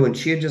Drew, and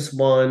she had just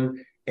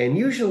won. And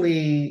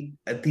usually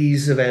at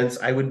these events,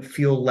 I would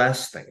feel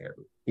less than,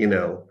 you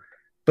know.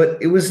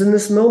 But it was in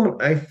this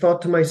moment I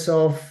thought to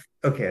myself,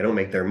 okay, I don't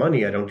make their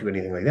money. I don't do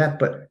anything like that.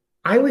 But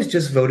I was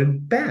just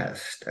voted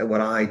best at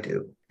what I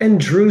do. And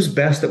Drew's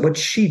best at what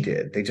she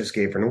did. They just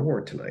gave her an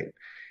award tonight.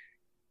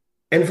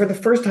 And for the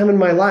first time in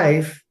my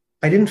life,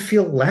 I didn't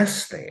feel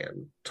less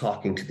than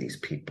talking to these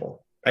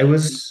people. I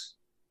was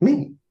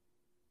me.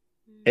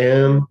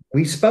 And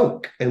we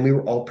spoke, and we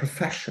were all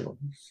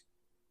professionals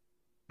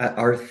at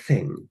our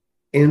thing.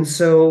 And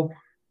so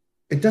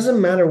it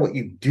doesn't matter what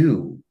you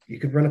do. You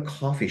could run a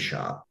coffee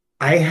shop.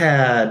 When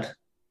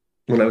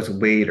I was a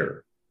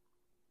waiter,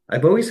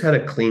 I've always had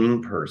a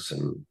cleaning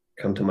person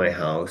come to my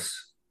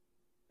house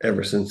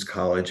ever since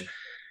college,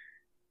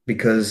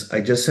 because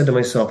I just said to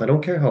myself, I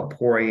don't care how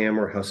poor I am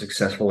or how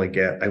successful I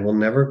get, I will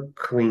never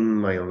clean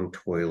my own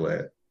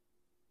toilet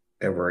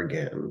ever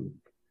again,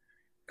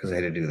 because I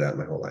had to do that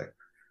my whole life.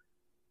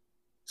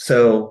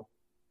 So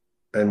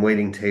I'm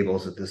waiting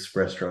tables at this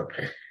restaurant,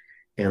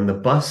 and the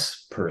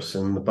bus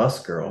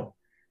girl,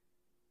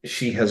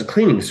 she has a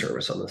cleaning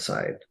service on the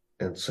side.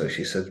 And so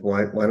she says,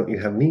 why don't you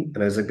have me?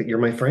 And I was like, but you're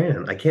my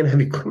friend. I can't have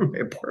you clean my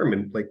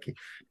apartment. Like,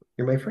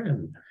 you're my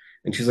friend.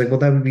 And she's like, well,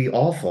 that would be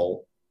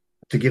awful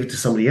to give it to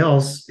somebody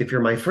else. If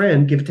you're my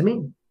friend, give it to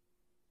me.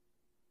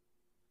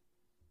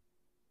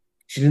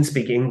 She didn't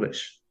speak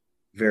English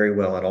very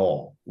well at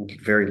all,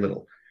 very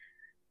little.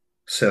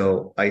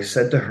 So I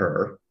said to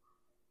her,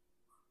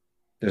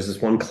 there's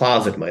this one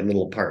closet in my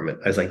little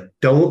apartment. I was like,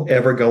 don't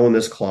ever go in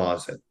this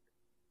closet,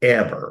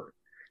 ever.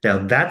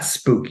 Now that's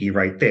spooky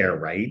right there,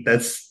 right?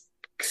 That's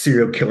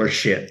serial killer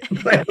shit.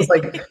 I was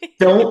like,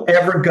 don't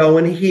ever go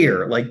in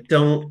here. Like,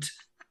 don't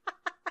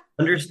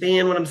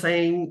understand what I'm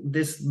saying.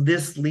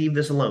 Leave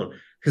this alone.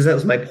 Because that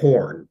was my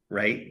porn,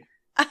 right?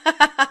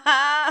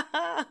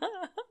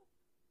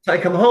 So I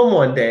come home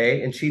one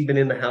day and she'd been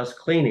in the house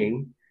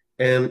cleaning,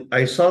 and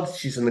I saw that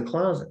she's in the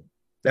closet.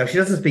 Now she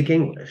doesn't speak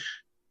English,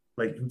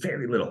 like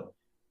very little.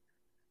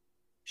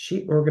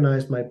 She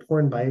organized my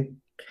porn by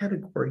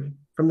category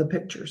from the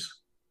pictures.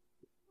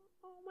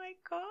 Oh my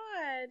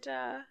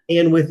God.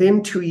 And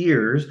within 2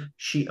 years,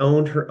 she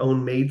owned her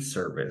own maid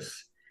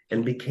service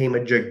and became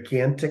a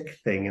gigantic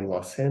thing in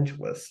Los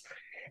Angeles.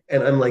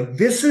 And I'm like,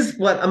 this is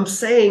what I'm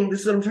saying.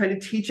 This is what I'm trying to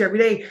teach every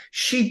day.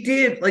 She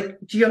did. Like,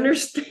 do you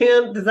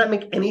understand? Does that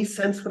make any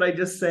sense what I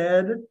just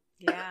said?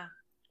 Yeah.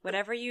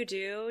 Whatever you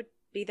do,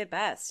 be the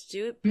best.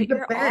 Be Put the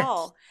your best.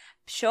 all.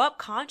 Show up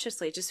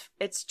consciously.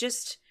 It's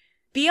just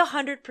be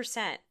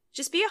 100%.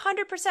 Just be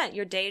 100%.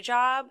 Your day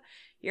job,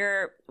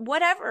 your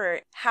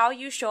whatever, how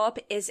you show up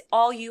is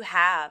all you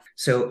have.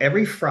 So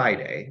every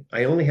Friday,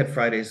 I only had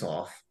Fridays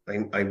off.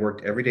 I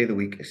worked every day of the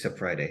week except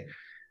Friday.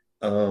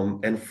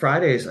 And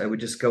Fridays, I would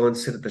just go and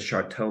sit at the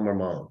Chateau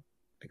Marmont.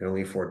 I could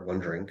only afford one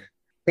drink. I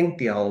think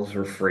the olives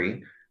were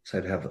free, so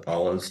I'd have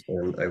olives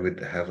and I would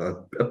have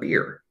a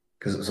beer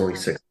because it was only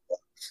 $6.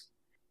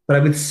 But I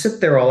would sit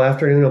there all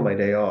afternoon on my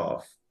day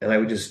off, and I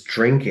would just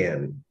drink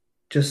in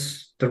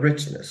just the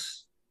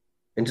richness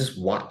and just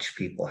watch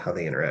people, how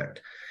they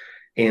interact.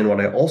 And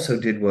what I also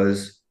did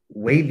was,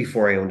 way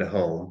before I owned a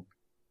home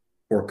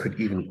or could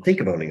even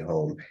think of owning a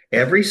home,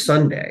 every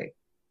Sunday,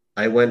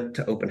 I went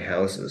to open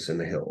houses in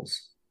the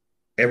hills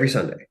every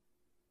Sunday.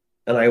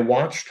 And I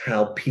watched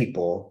how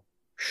people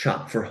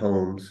shop for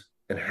homes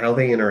and how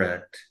they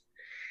interact.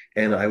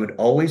 And I would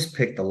always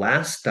pick the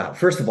last stop.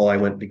 First of all, I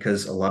went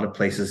because a lot of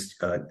places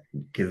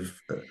give,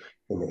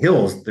 in the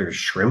hills, there's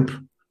shrimp.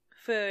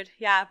 Food.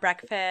 Yeah.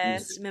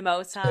 Breakfast,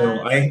 mimosas.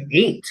 So I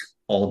ate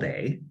all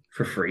day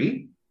for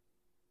free,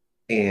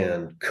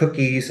 and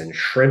cookies and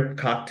shrimp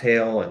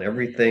cocktail and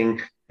everything.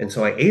 And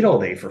so I ate all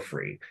day for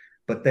free.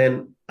 But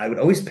then I would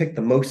always pick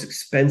the most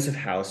expensive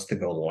house to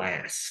go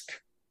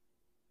last.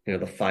 The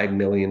 $5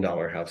 million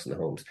house in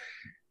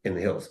the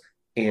hills.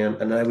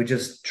 And I would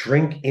just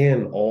drink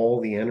in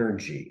all the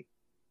energy.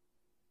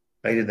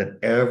 I did that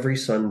every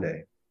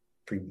Sunday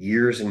for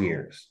years and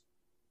years.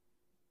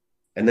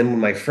 And then when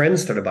my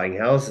friends started buying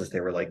houses,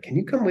 they were like, can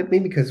you come with me?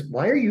 Because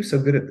why are you so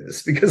good at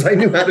this? Because I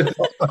knew how to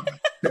talk.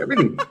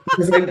 Everything.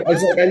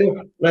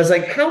 I was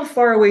like, how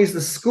far away is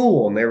the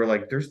school? And they were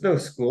like, there's no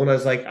school. And I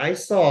was like, I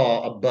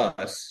saw a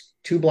bus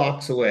 2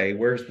 blocks away.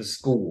 Where's the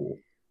school?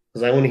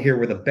 Because I want to hear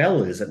where the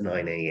bell is at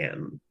 9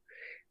 a.m.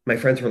 My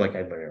friends were like,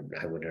 I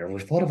would never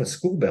thought of a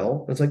school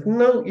bell. I was like,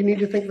 no, you need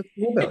to think of a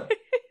school bell.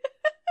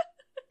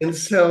 And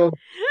so,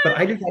 but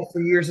I did that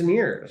for years and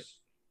years.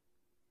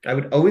 I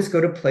would always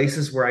go to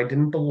places where I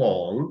didn't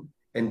belong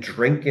and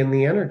drink in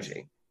the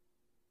energy.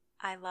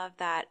 I love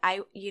that.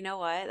 You know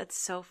what? That's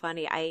so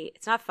funny.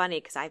 It's not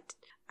funny because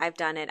I've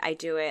done it. I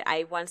do it.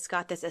 I once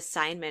got this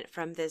assignment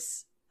from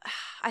this,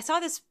 I saw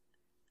this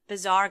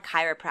bizarre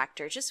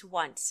chiropractor just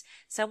once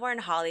somewhere in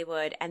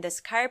Hollywood. And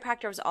this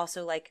chiropractor was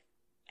also like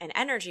an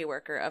energy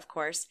worker, of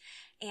course.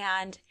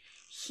 And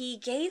he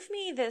gave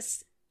me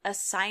this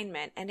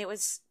assignment, and it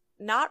was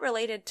not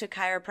related to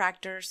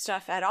chiropractor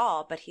stuff at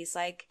all. But he's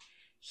like,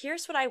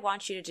 here's what I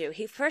want you to do.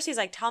 He's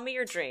like, tell me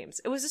your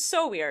dreams. It was just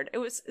so weird. It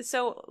was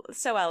so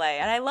LA,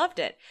 and I loved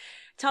it.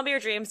 Tell me your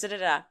dreams, da da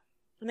da.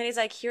 And then he's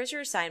like, here's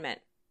your assignment.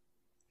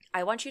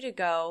 I want you to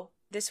go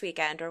this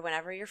weekend or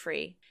whenever you're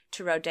free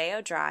to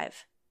Rodeo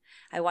Drive.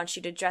 I want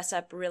you to dress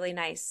up really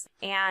nice,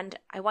 and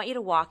I want you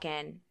to walk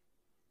in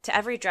to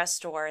every dress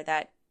store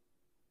that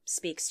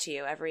speaks to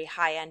you, every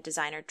high-end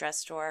designer dress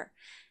store,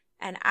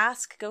 and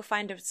go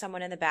find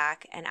someone in the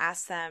back and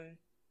ask them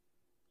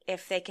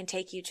if they can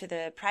take you to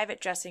the private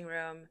dressing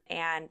room,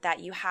 and that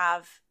you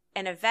have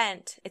an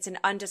event. It's an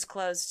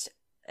undisclosed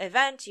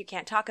event. You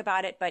can't talk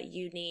about it, but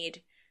you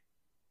need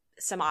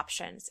some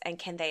options, and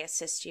can they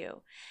assist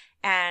you?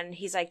 And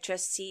he's like,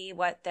 just see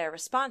what their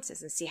response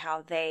is and see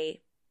how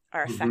they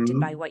are affected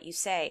by what you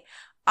say.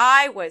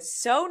 I was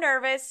so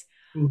nervous.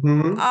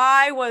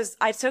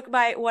 I took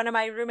one of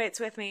my roommates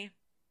with me.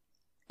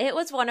 It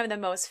was one of the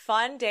most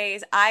fun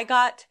days. I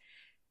got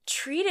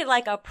treated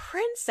like a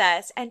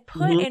princess and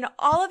put in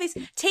all of these,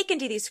 taken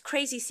to these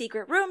crazy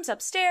secret rooms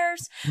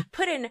upstairs,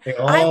 They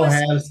all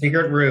have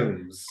secret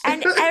rooms.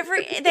 And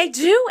they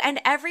do.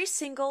 And every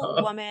single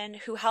woman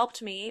who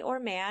helped me, or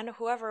man,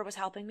 whoever was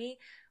helping me,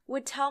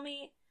 would tell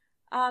me,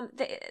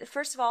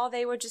 first of all,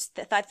 they were just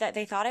thought that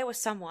they thought I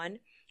was someone.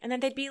 And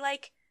then they'd be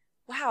like,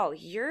 wow,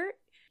 you're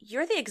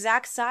the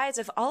exact size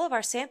of all of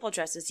our sample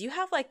dresses. You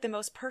have like the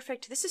most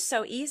perfect, this is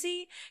so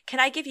easy. Can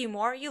I give you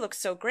more? You look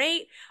so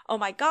great. Oh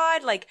my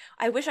God. Like,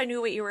 I wish I knew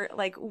what you were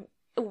like,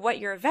 what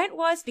your event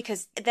was,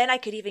 because then I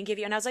could even give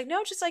you. And I was like,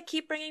 no, just like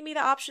keep bringing me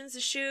the options, the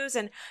shoes.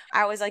 And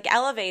I was like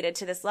elevated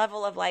to this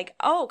level of like,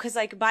 oh, because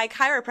like my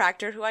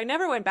chiropractor, who I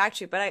never went back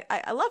to, but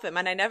I love him,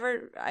 and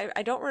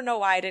I don't know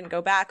why I didn't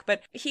go back,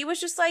 but he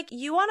was just like,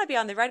 you want to be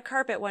on the red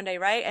carpet one day,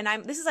 right? And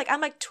I'm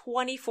like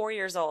 24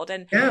 years old,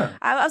 and yeah.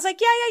 I was like,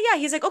 yeah.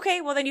 He's like,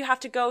 okay, well then you have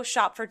to go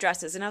shop for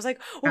dresses. And I was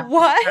like,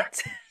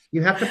 what?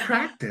 You have to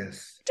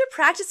practice. To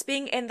practice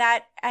being in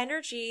that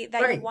energy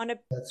that you want to.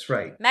 That's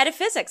right.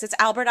 Metaphysics. It's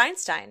Albert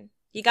Einstein.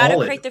 You got to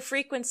create the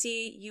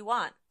frequency you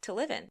want to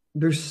live in.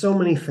 There's so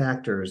many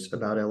factors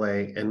about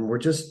LA, and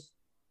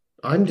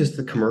I'm just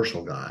the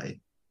commercial guy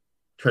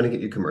trying to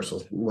get you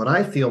commercials. What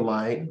I feel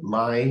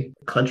my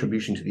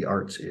contribution to the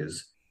arts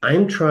is,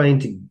 I'm trying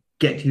to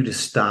get you to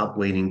stop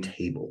waiting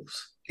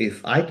tables.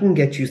 If I can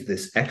get you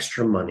this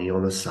extra money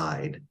on the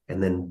side,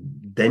 and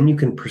then you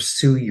can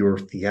pursue your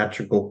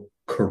theatrical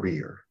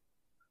career,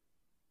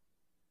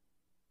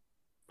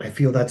 I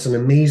feel that's an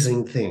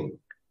amazing thing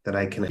that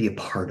I can be a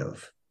part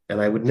of. And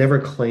I would never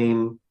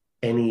claim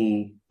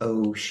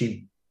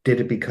she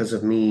did it because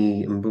of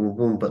me and boom,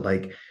 boom. But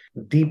like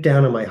deep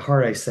down in my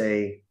heart, I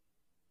say,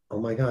 oh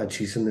my God,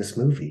 she's in this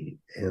movie.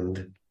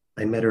 And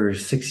I met her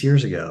 6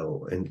 years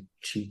ago, and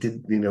she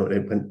did,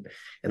 and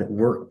it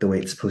worked the way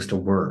it's supposed to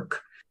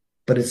work.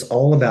 But it's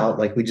all about,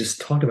 like we just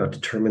talked about,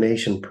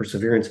 determination,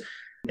 perseverance,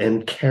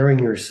 and carrying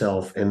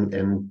yourself.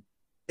 And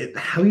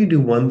how you do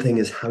one thing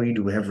is how you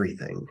do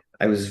everything.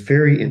 I was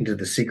very into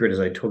The Secret, as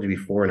I told you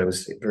before, and I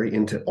was very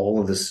into all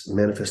of this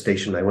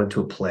manifestation. I went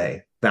to a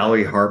play.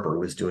 Valerie Harper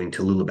was doing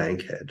Tallulah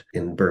Bankhead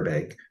in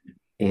Burbank,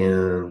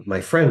 and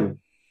my friend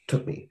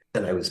took me,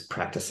 and I was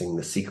practicing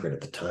The Secret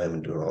at the time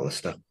and doing all this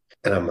stuff.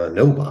 And I'm a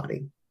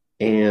nobody.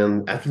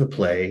 And after the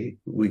play,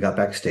 we got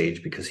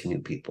backstage because he knew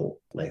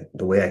people.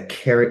 The way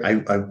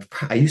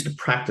I used to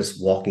practice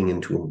walking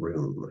into a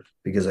room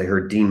because I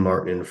heard Dean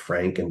Martin and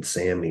Frank and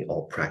Sammy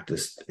all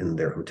practiced in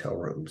their hotel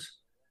rooms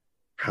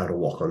how to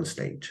walk on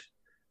stage.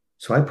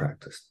 So I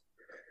practiced.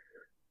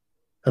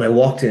 And I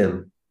walked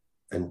in,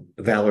 and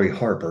Valerie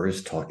Harper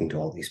is talking to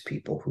all these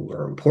people who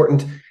are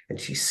important, and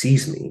she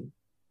sees me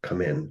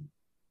come in,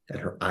 and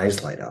her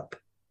eyes light up.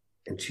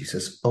 And she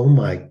says, oh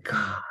my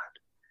God,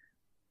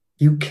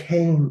 you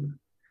came.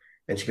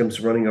 And she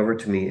comes running over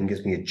to me and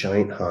gives me a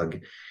giant hug.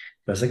 And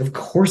I was like, of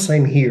course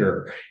I'm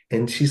here.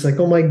 And she's like,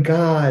 oh my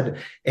God.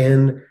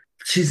 And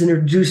she's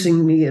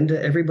introducing me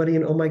into everybody.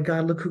 And oh my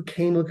God, look who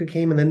came.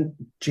 And then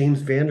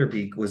James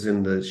Vanderbeek was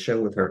in the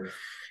show with her.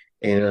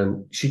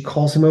 And she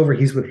calls him over.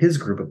 He's with his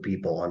group of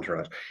people,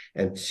 entourage.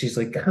 And she's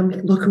like, come,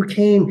 look who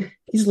came.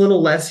 He's a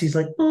little less. He's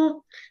like,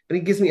 oh. And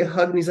he gives me a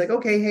hug, and he's like,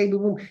 okay, hey,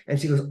 boom, boom. And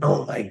she goes,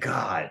 oh my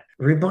God,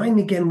 remind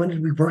me again, when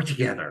did we work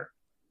together?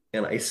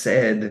 And I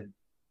said,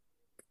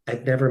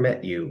 I've never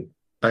met you.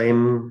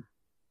 I'm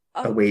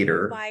a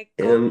waiter.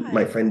 And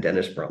my friend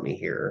Dennis brought me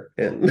here.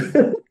 And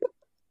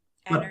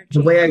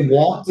the way I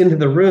walked into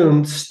the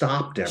room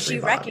stopped everybody. She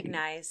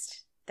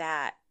recognized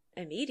that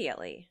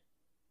immediately.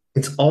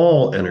 It's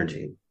all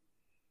energy.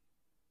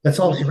 That's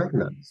all she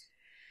recognized.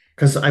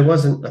 Because I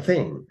wasn't a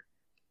thing.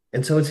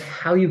 And so it's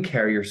how you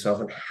carry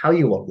yourself and how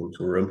you walk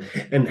into a room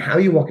and how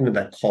you walk into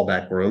that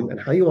callback room and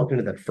how you walk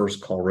into that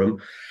first call room.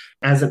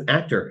 As an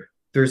actor,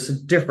 there's a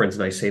difference.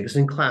 And I say this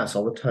in class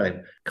all the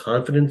time.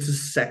 Confidence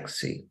is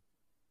sexy.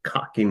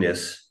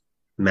 Cockiness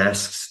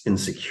masks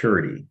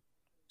insecurity.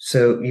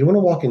 So you want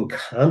to walk in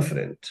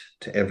confident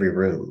to every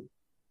room,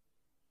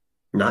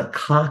 not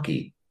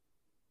cocky.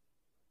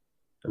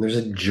 And there's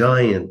a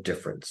giant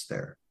difference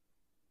there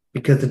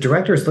because the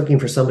director is looking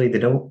for somebody they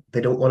don't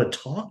want to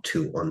talk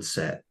to on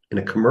set in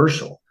a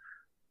commercial.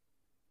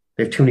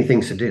 They have too many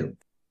things to do.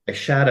 I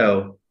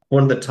shadow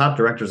one of the top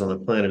directors on the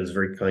planet is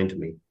very kind to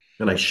me,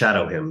 and I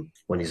shadow him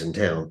when he's in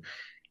town.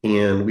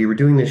 And we were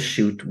doing this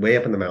shoot way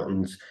up in the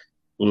mountains,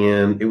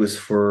 and it was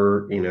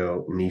for,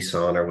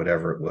 Nissan or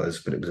whatever it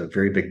was, but it was a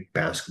very big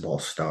basketball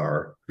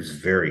star who's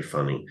very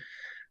funny.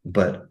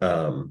 But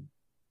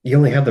you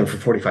only have them for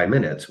 45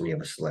 minutes when you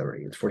have a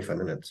celebrity. It's 45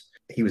 minutes.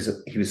 He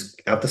was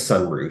out the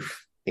sunroof,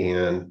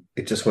 and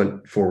it just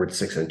went forward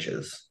 6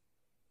 inches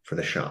for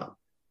the shot.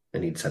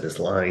 And he'd set his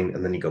line,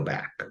 and then he'd go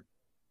back.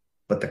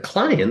 But the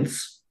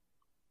clients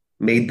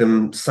made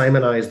them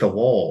Simonize the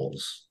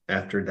walls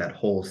after that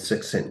whole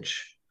 6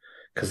 inch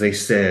because they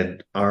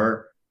said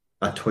a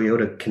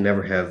Toyota can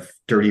never have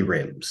dirty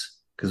rims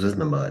because it was in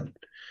the mud.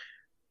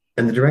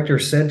 And the director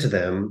said to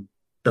them,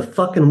 the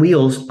fucking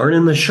wheels aren't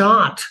in the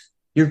shot.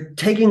 You're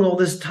taking all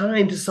this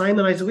time to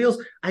Simonize the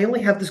wheels. I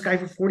only have this guy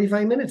for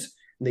 45 minutes.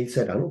 And they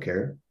said, I don't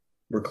care.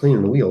 We're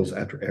cleaning the wheels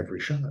after every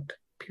shot,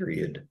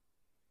 period.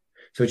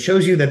 So it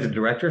shows you that the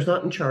director's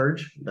not in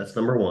charge. That's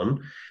number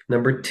one.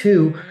 Number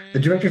two, the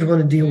director's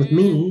going to deal with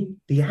me,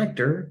 the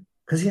actor,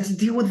 because he has to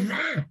deal with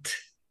that.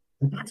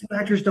 And that's what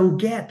actors don't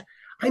get.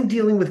 I'm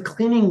dealing with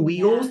cleaning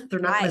wheels they're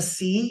not going to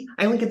see.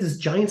 I only get this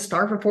giant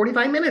star for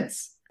 45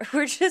 minutes.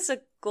 We're just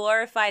a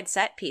glorified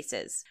set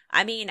pieces.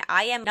 I mean,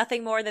 I am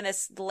nothing more than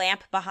this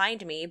lamp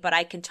behind me, but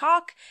I can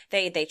talk.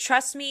 They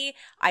trust me.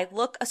 I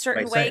look a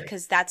certain way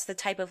because that's the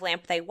type of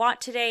lamp they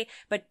want today.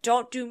 But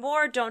don't do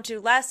more, don't do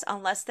less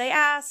unless they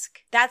ask.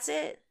 That's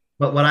it.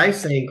 But what I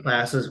say in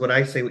class is what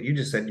you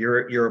just said.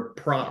 You're a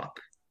prop.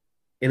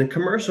 In a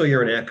commercial,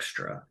 you're an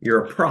extra.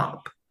 You're a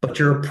prop. But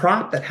you're a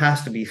prop that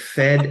has to be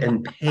fed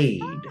and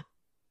paid.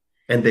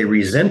 And they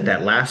resent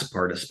that last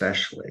part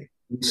especially.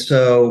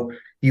 So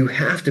you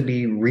have to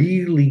be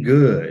really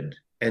good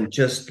and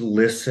just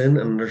listen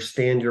and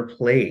understand your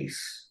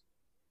place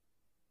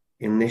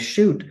in this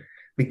shoot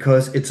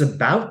because it's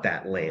about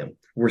that lamp.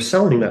 We're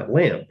selling that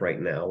lamp right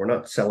now. We're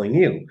not selling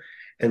you.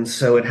 And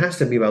so it has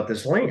to be about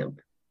this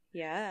lamp.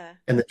 Yeah.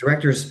 And the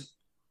director's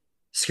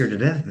scared to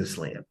death of this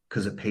lamp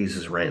because it pays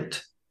his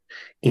rent.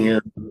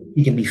 And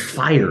he can be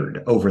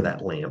fired over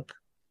that lamp.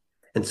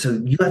 And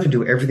so you have to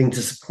do everything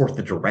to support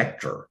the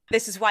director.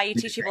 This is why you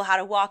teach people how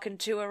to walk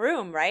into a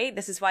room, right?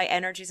 This is why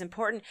energy is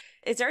important.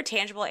 Is there a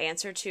tangible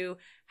answer to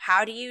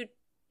how do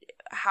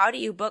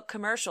you book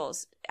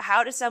commercials?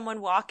 How does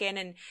someone walk in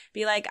and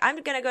be like,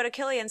 I'm going to go to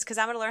Killian's because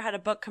I'm going to learn how to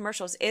book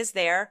commercials? Is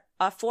there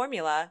a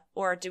formula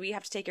or do we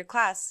have to take your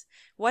class?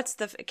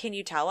 Can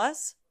you tell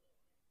us?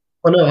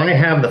 Well, no, I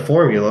have the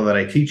formula that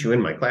I teach you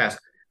in my class,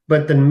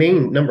 but the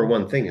main number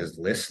one thing is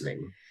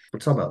listening.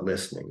 It's all about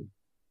listening.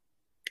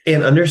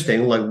 And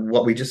understanding, like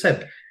what we just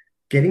said,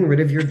 getting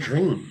rid of your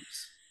dreams.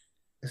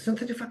 There's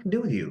nothing to fucking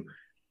do with you.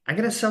 I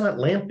got to sell that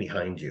lamp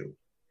behind you.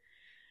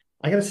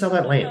 I got to sell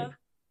that lamp,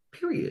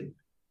 period.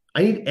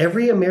 I need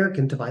every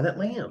American to buy that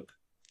lamp.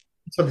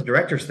 That's what the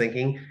director's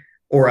thinking,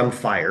 or I'm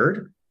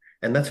fired.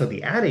 And that's what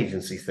the ad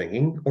agency's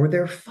thinking, or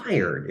they're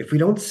fired. If we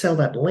don't sell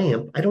that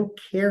lamp, I don't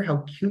care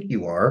how cute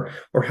you are,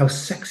 or how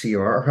sexy you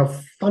are, or how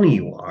funny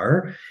you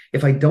are.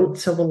 If I don't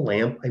sell the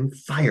lamp, I'm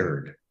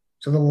fired.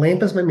 So the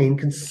lamp is my main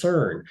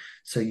concern.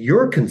 So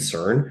your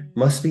concern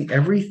must be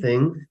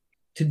everything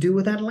to do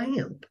with that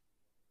lamp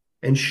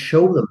and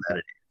show them that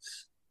it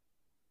is.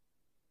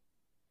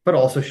 But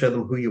also show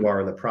them who you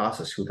are in the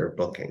process, who they're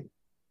booking.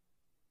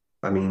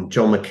 I mean,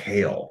 Joe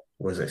McHale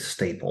was a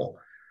staple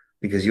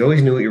because you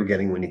always knew what you were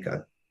getting when you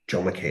got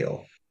Joe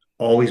McHale.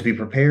 Always be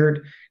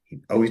prepared.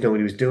 He always know what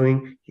he was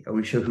doing. He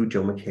always showed who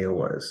Joe McHale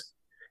was.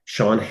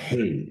 Sean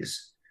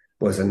Hayes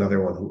was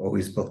another one who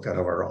always booked out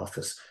of our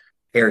office.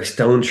 Eric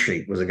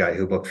Stonestreet was a guy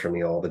who booked for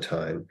me all the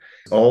time.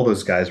 All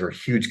those guys were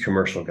huge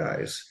commercial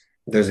guys.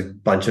 There's a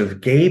bunch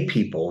of gay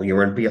people. You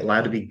weren't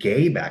allowed to be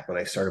gay back when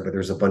I started, but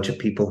there's a bunch of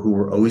people who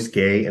were always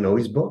gay and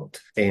always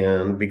booked.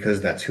 And because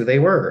that's who they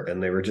were,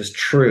 and they were just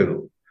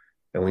true.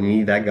 And when you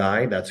need that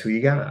guy, that's who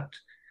you got.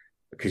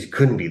 Because you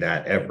couldn't be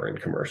that ever in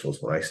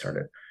commercials when I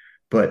started.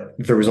 But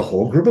there was a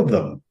whole group of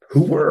them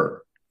who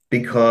were.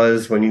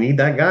 Because when you need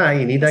that guy,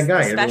 you need that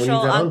guy. Everyone needs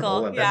that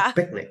uncle at that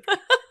picnic.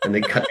 And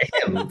they cut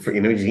him for,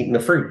 he's eating the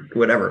fruit,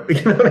 whatever.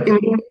 You know what I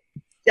mean?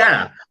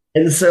 Yeah.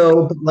 And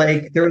so,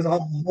 like, there was a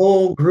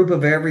whole group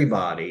of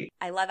everybody.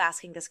 I love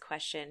asking this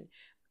question.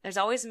 There's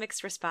always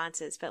mixed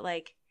responses, but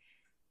like,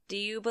 do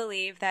you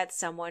believe that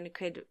someone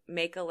could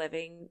make a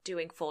living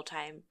doing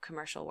full-time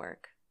commercial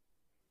work?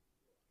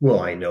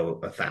 Well, I know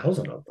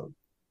 1,000 of them.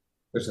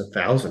 There's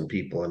 1,000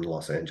 people in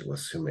Los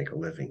Angeles who make a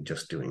living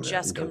just doing that.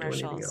 Just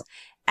commercials.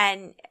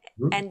 And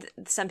And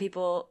some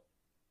people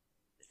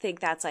think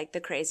that's like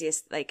the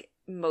craziest, like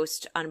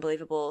most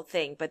unbelievable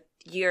thing. But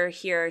you're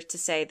here to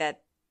say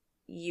that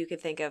you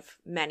could think of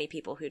many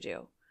people who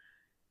do.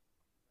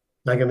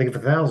 I can think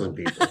of 1,000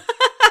 people.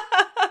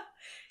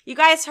 You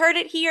guys heard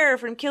it here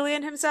from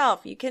Killian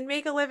himself. You can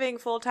make a living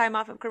full time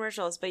off of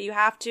commercials, but you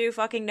have to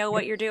fucking know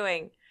what you're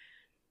doing.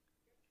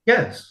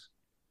 Yes.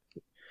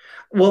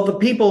 Well, the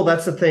people,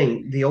 that's the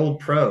thing. The old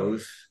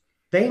pros,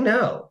 they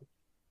know.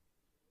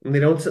 And they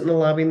don't sit in the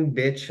lobby and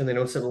bitch, and they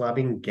don't sit in the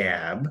lobby and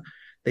gab.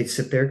 They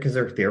sit there because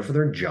they're there for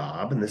their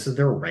job, and this is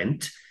their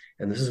rent,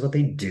 and this is what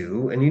they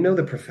do. And you know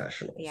the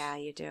professionals. Yeah,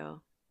 you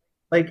do.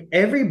 Like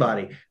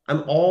everybody.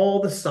 I'm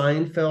all the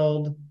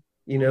Seinfeld,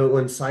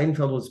 when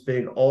Seinfeld was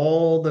big,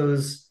 all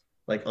those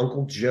like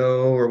Uncle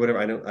Joe or whatever.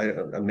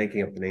 I'm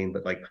making up the name,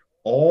 but like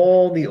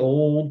all the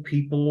old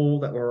people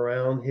that were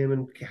around him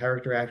and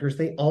character actors,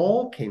 they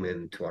all came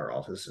into our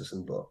offices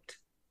and booked.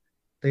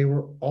 They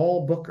were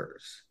all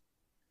bookers.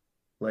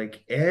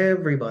 Like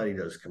everybody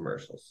does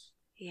commercials.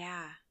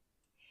 Yeah.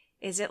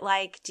 Is it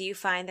like, do you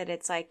find that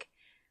it's like,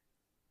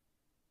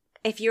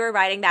 if you were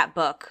writing that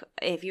book,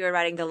 if you were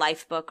writing the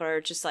life book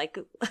or just like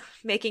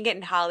making it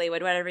in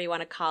Hollywood, whatever you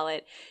want to call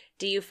it,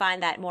 do you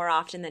find that more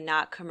often than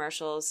not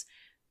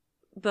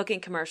booking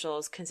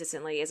commercials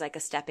consistently is like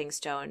a stepping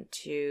stone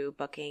to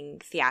booking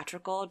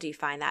theatrical? Do you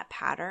find that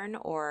pattern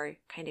or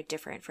kind of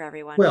different for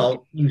everyone?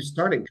 Well, you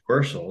start in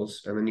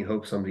commercials and then you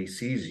hope somebody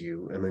sees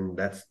you, and then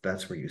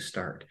that's where you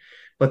start.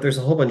 But there's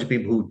a whole bunch of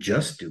people who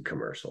just do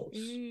commercials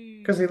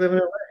because they live in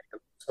LA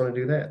and just want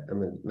to do that.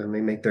 And then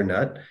they make their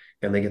nut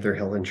and they get their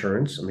health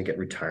insurance and they get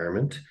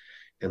retirement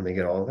and they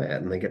get all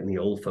that and they get in the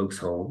old folks'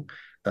 home.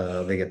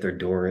 They get their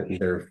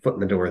foot in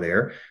the door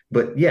there.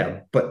 But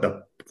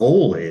the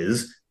goal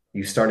is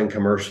you start in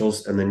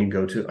commercials and then you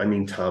go to,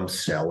 Tom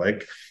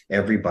Selleck.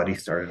 Everybody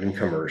started in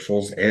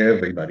commercials.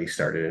 Everybody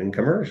started in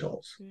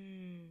commercials.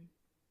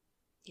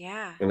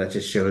 Yeah. And that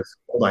just shows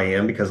how old I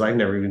am because I've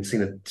never even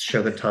seen a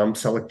show that Tom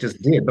Selleck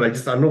just did. But I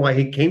don't know why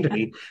he came to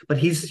me. But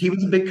he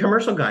was a big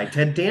commercial guy.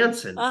 Ted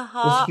Danson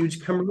was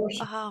huge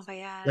commercial. Oh my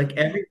God. Like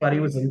everybody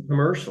was in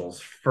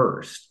commercials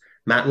first.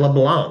 Matt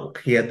LeBlanc,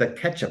 he had the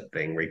ketchup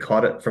thing where he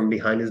caught it from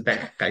behind his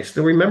back. I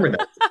still remember that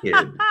as a kid.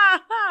 And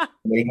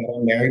then he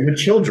got married with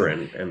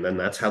children, and then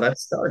that's how that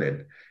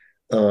started.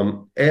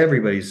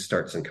 Everybody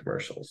starts in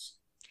commercials.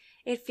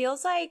 It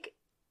feels like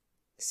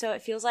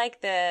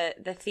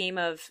the theme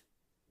of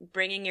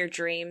bringing your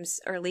dreams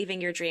or leaving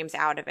your dreams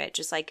out of it.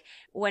 Just like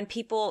when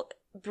people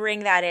bring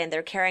that in,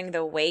 they're carrying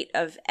the weight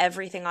of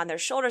everything on their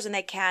shoulders and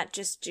they can't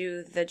just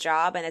do the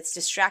job, and it's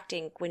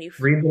distracting when you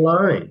read the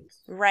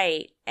lines.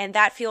 Right. And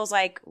that feels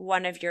like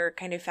one of your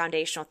kind of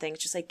foundational things,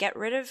 just like get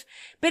rid of,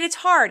 but it's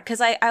hard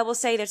because I will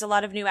say there's a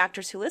lot of new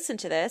actors who listen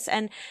to this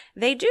and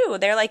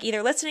they're like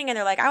either listening and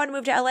they're like, I want to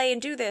move to LA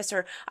and do this,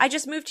 or I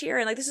just moved here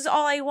and like, this is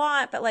all I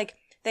want. But like,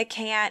 they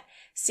can't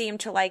seem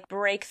to like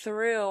break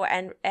through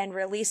and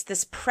release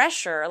this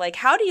pressure. Like,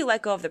 how do you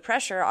let go of the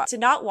pressure to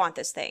not want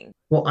this thing?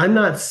 Well, I'm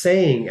not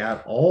saying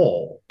at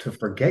all to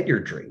forget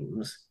your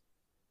dreams.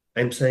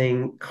 I'm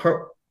saying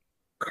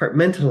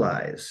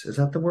compartmentalize. Is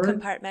that the word?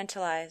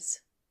 Compartmentalize.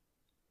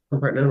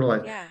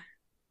 Compartmentalize. Yeah.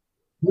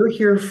 You're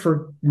here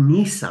for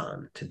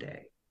Nissan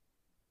today.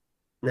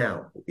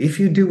 Now, if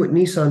you do what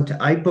Nissan,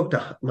 I booked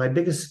my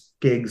biggest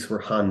gigs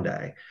were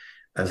Hyundai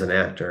as an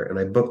actor, and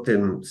I booked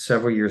them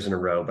several years in a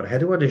row, but I had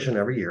to audition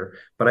every year,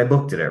 but I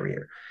booked it every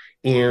year.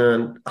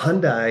 And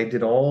Hyundai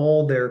did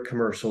all their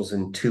commercials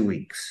in 2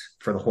 weeks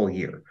for the whole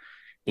year.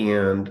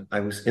 And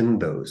I was in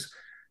those.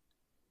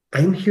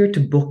 I'm here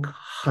to book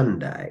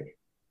Hyundai.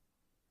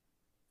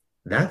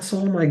 That's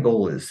all my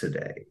goal is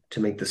today, to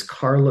make this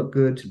car look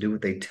good, to do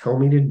what they tell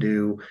me to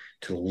do,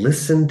 to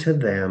listen to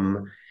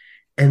them.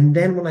 And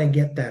then when I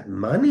get that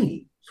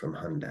money from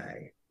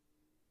Hyundai,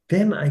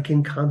 then I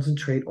can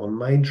concentrate on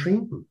my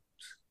dreams.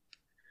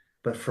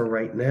 But for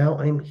right now,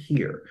 I'm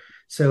here.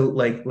 So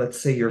like, let's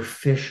say you're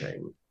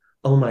fishing.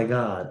 Oh my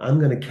God, I'm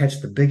going to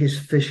catch the biggest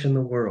fish in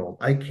the world.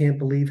 I can't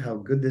believe how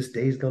good this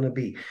day is going to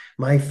be.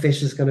 My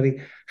fish is going to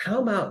be.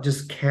 How about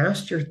just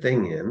cast your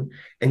thing in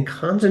and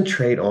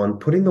concentrate on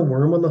putting the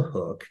worm on the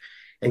hook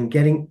and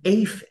getting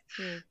a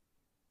fish?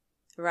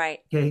 Right.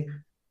 Okay.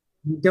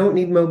 We don't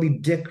need Moby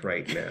Dick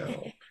right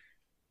now.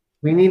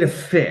 We need a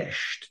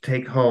fish to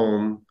take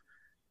home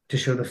to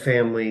show the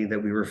family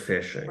that we were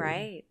fishing.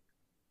 Right.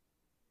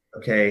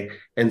 Okay.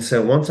 And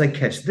so once I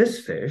catch this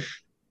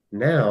fish,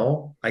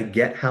 now I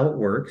get how it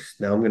works.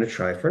 Now I'm going to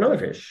try for another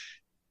fish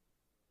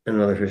and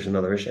another fish,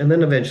 another fish. And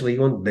then eventually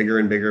you want bigger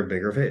and bigger,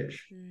 bigger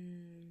fish.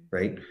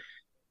 Right.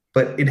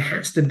 But it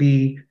has to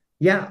be,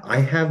 I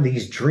have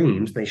these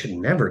dreams. They should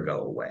never go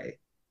away.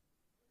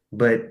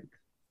 But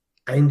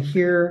I'm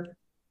here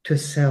to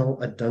sell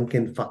a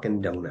Dunkin'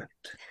 fucking donut.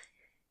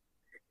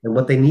 And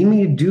what they need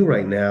me to do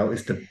right now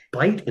is to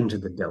bite into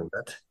the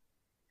donut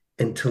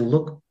and to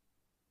look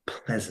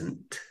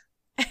pleasant.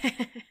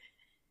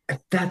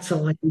 That's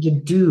all I need to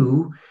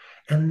do.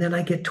 And then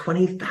I get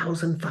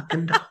 20,000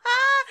 fucking dollars.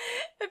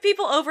 But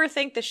people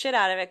overthink the shit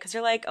out of it because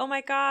they're like, oh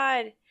my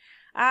God,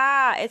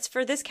 It's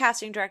for this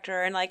casting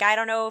director, and like I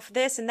don't know if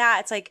this and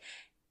that. It's like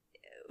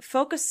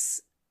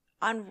focus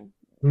on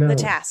the No,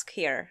 task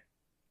here.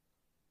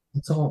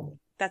 that's all.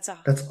 That's all.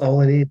 That's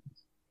all it is.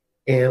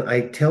 And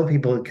I tell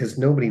people because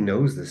nobody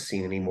knows this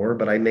scene anymore,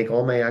 but I make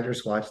all my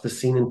actors watch the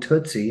scene in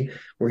Tootsie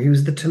where he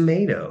was the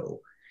tomato.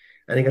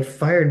 And he got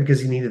fired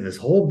because he needed this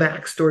whole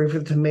backstory for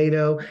the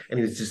tomato. And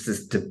he was just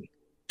this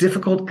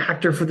difficult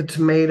actor for the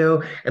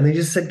tomato. And they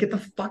just said, get the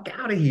fuck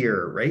out of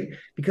here, right?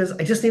 Because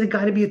I just need a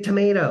guy to be a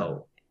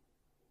tomato.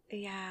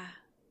 Yeah.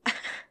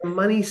 The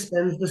money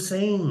spends the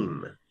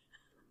same.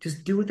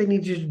 Just do what they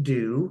need you to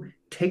do,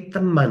 take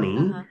the money,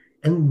 Uh-huh.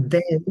 and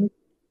then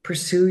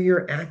pursue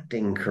your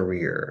acting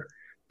career.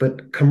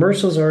 But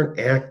commercials aren't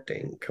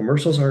acting,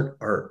 commercials aren't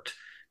art,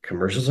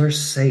 commercials are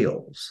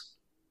sales.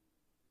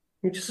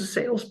 You're just a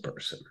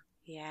salesperson.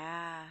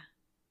 Yeah.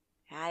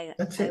 I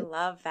That's I it.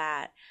 love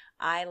that.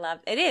 I love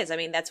it is. I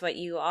mean, that's what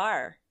you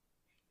are.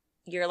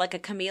 You're like a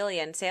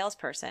chameleon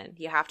salesperson.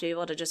 You have to be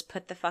able to just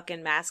put the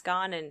fucking mask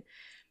on and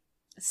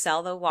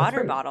sell the That's water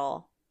right.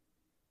 bottle.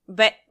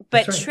 But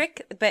That's but right.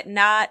 trick but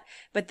not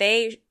but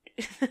they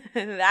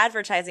the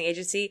advertising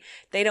agency,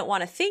 they don't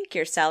want to think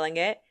you're selling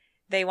it.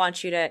 They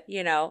want you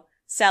to,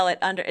 sell it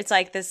under it's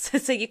like this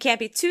so you can't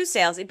be too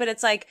salesy, but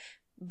it's like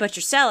but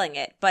you're selling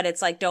it. But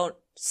it's like don't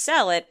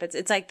sell it, but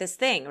it's like this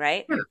thing,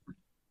 right? Yeah.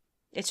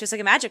 It's just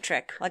like a magic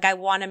trick. Like I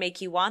want to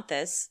make you want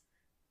this.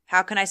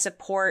 How can I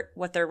support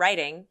what they're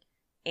writing?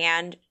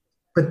 And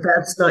But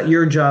that's not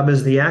your job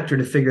as the actor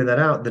to figure that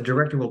out. The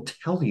director will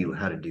tell you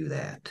how to do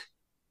that.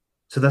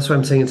 So that's why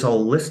I'm saying it's all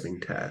a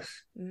listening test.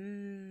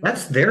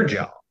 That's mm, their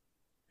job.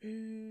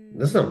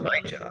 That's not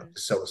my job mm,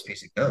 to sell this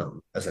piece of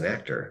gum as an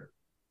actor.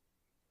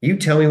 You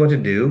tell me what to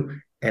do,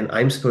 and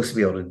I'm supposed to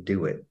be able to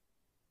do it.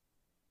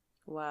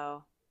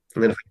 whoa.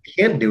 And then if I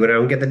can't do it, I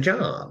don't get the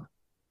job.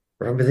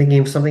 Or I'm thinking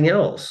of something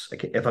else.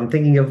 If I'm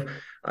thinking of,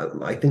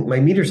 I think my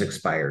meter's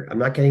expired. I'm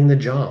not getting the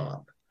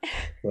job,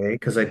 okay?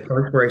 Because I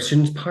parked where I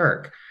shouldn't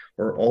park,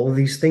 or all of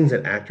these things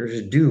that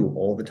actors do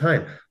all the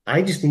time.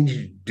 I just need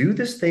you to do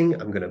this thing.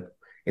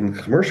 In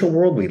the commercial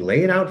world, we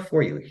lay it out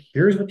for you.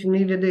 Here's what you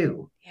need to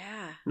do.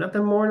 Yeah.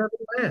 Nothing more,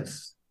 nothing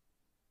less.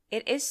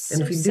 It is And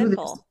so if you do this,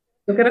 simple.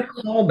 you'll get a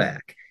call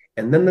back.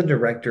 And then the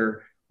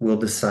director will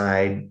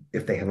decide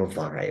if they have a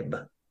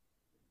vibe.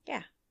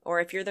 Yeah. Or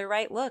if you're the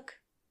right look,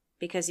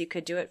 because you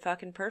could do it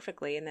fucking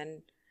perfectly and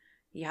then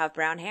you have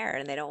brown hair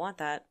and they don't want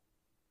that.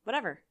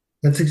 Whatever.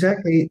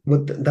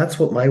 That's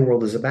what my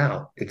world is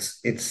about. It's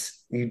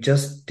you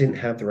just didn't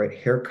have the right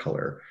hair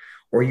color,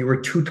 or you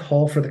were too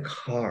tall for the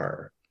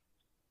car.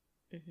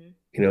 Hmm.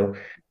 You know,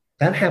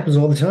 that happens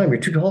all the time.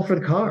 You're too tall for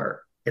the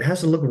car. It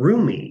has to look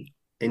roomy,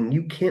 and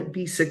you can't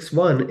be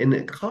 6'1" in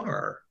a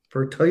car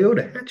for a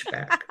Toyota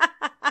hatchback.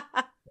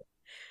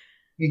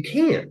 You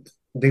can't.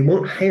 They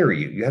won't hire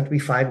you. You have to be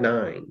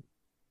 5'9".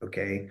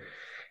 Okay.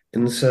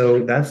 And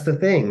so that's the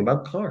thing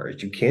about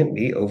cars. You can't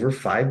be over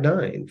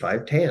 5'9",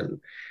 5'10".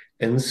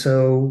 And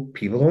so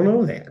people don't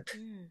know that.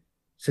 Mm.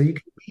 So you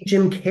can be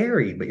Jim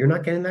Carrey, but you're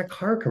not getting that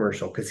car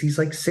commercial because he's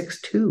like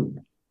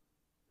 6'2".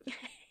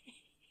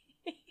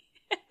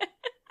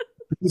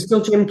 He's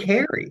still Jim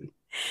Carrey.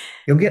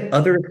 You'll get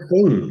other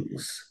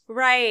things.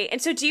 Right.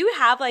 And so do you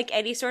have like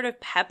any sort of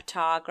pep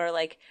talk or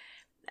like,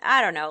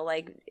 I don't know,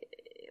 like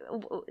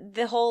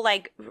the whole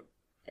like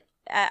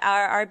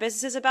our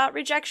business is about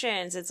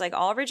rejections. It's like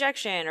all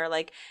rejection or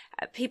like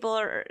people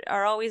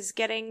are always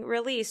getting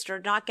released or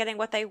not getting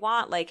what they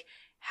want. Like,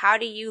 how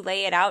do you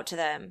lay it out to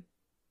them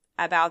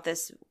about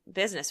this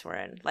business we're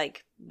in?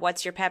 Like,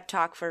 what's your pep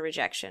talk for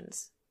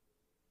rejections?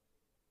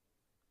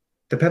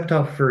 The pep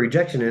talk for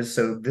rejection is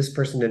so this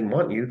person didn't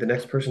want you, the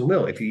next person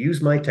will. If you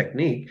use my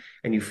technique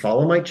and you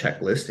follow my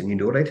checklist and you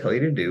do what I tell you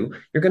to do,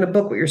 you're going to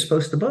book what you're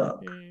supposed to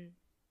book. Mm.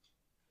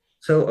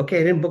 So, okay,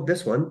 I didn't book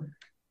this one,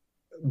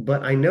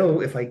 but I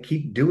know if I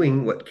keep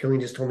doing what Killian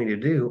just told me to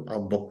do,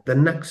 I'll book the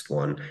next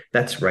one.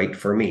 That's right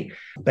for me.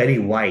 Betty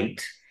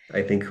White,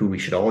 I think, who we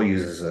should all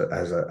use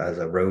as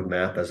a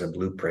roadmap, as a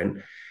blueprint.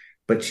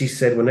 But she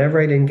said, whenever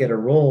I didn't get a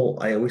role,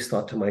 I always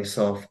thought to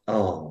myself,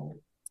 oh,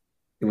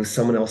 it was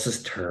someone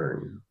else's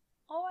turn.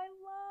 Oh, I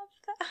love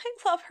that.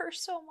 I love her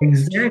so much.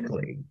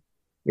 Exactly.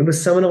 It was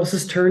someone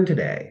else's turn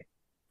today.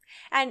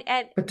 And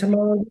But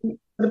tomorrow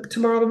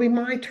it'll be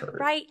my turn.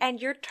 right, and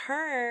your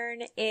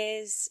turn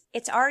is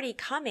it's already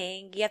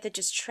coming. You have to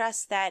just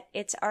trust that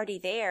it's already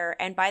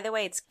there. And by the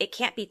way, it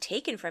can't be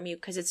taken from you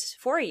because it's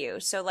for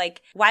you. So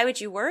like, why would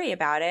you worry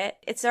about it?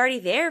 It's already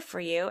there for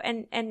you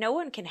and no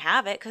one can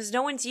have it because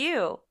no one's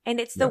you. And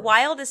it's the No.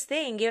 wildest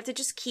thing. You have to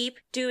just keep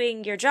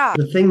doing your job.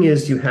 The thing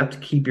is, you have to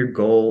keep your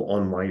goal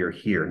on why you're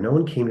here. No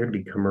one came here to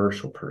be a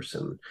commercial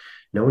person.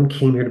 No one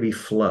came here to be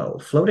Flo.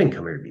 Flo didn't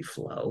come here to be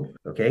Flo.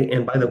 Okay.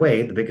 And by the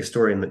way, the biggest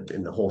story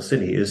in the whole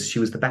city is she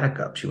was the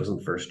backup. She wasn't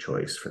the first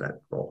choice for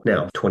that role.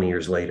 Now, 20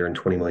 years later and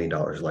 $20 million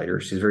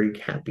later, she's very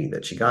happy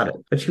that she got it.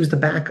 But she was the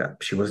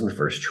backup. She wasn't the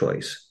first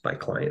choice by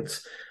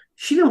clients.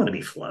 She didn't want to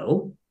be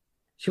Flo.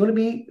 She wanted to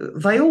be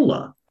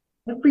Viola.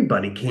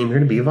 Everybody came here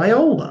to be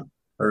Viola.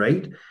 All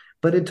right.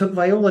 But it took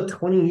Viola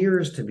 20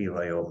 years to be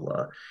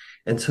Viola.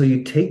 And so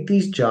you take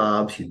these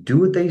jobs, you do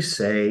what they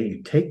say,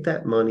 you take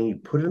that money, you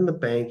put it in the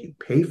bank, you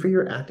pay for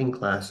your acting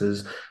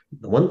classes.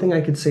 The one thing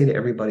I could say to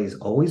everybody is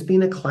always be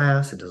in a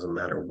class. It doesn't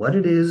matter what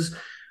it is.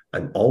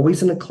 I'm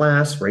always in a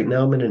class. Right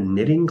now, I'm in a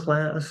knitting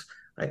class.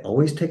 I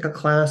always take a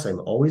class. I'm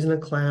always in a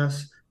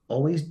class.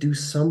 Always do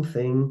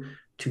something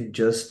to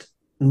just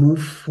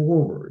move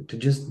forward, to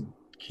just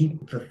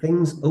keep the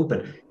things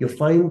open. You'll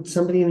find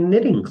somebody in a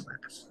knitting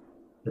class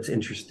that's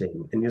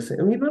interesting. And you'll say,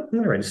 oh, you know, I'm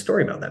going to write a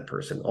story about that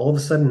person. All of a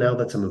sudden, now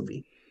that's a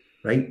movie,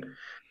 right?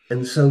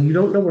 And so you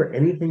don't know where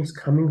anything's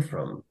coming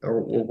from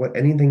or what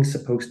anything's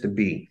supposed to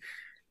be,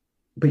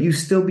 but you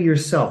still be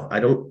yourself.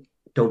 I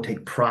don't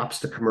take props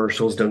to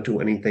commercials, don't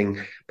do anything.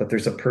 But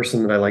there's a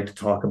person that I like to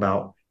talk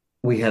about.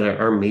 We had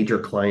our major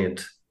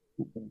client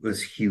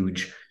was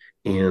huge,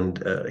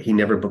 and he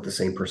never booked the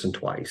same person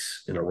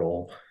twice in a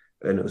role.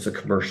 And it was a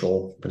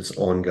commercial, but it's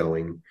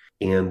ongoing.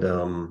 And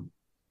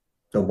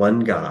the one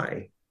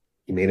guy,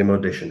 he made him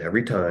audition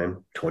every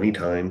time, 20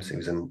 times. He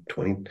was in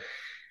 20,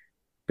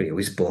 but he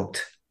always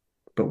booked.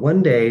 But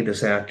one day,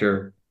 this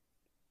actor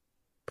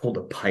pulled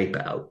a pipe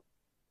out.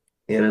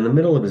 And in the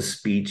middle of his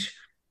speech,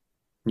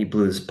 he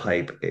blew his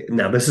pipe.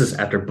 Now, this is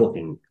after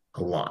booking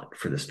a lot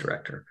for this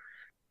director,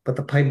 but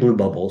the pipe blew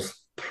bubbles.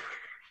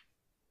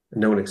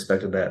 No one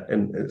expected that,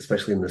 and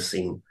especially in this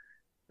scene.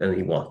 And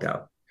he walked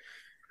out.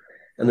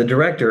 And the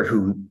director,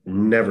 who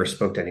never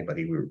spoke to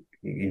anybody,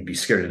 you'd be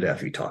scared to death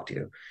if he talked to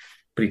you.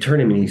 But he turned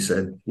to me and he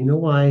said, "You know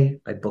why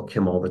I book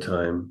him all the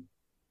time?"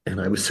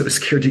 And I was so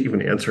scared to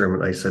even answer him.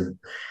 And I said,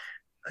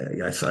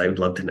 "Yes, I would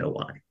love to know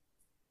why."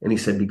 And he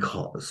said,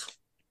 "Because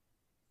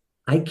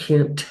I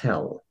can't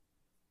tell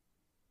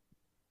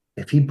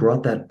if he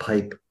brought that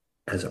pipe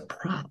as a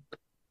prop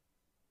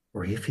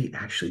or if he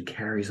actually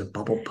carries a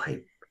bubble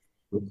pipe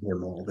with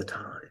him all the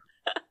time."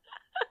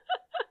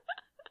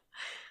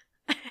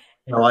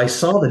 Now, I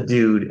saw the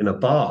dude in a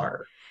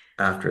bar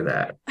after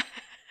that,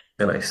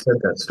 and I said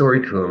that story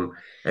to him,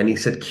 and he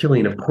said,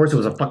 "Killian, of course it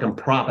was a fucking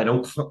prop. I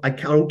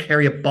don't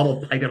carry a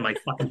bubble pipe in my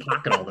fucking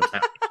pocket all the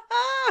time.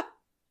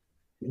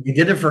 You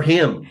did it for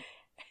him."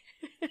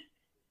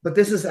 But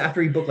this is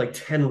after he booked like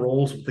 10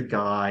 roles with the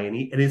guy,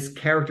 and his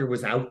character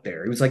was out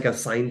there. He was like a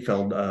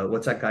Seinfeld,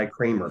 what's that guy,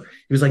 Kramer?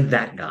 He was like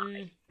that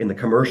guy in the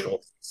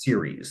commercial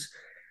series.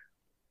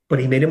 But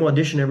he made him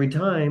audition every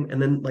time,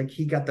 and then like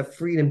he got the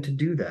freedom to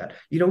do that.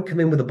 You don't come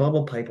in with a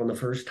bubble pipe on the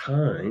first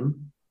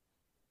time.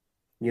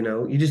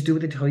 You just do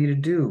what they tell you to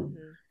do.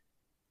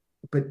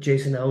 But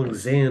Jason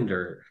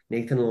Alexander,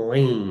 Nathan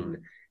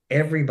Lane,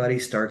 everybody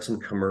starts in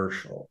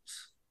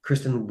commercials.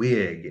 Kristen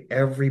Wiig,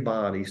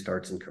 everybody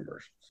starts in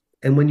commercials.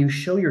 And when you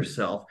show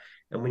yourself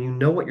and when you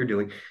know what you're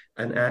doing,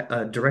 and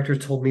a director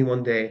told me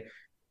one day,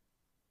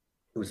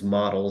 it was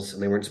models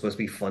and they weren't supposed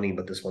to be funny,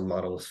 but this one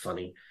model was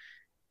funny.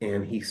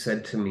 And he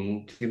said to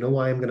me, "Do you know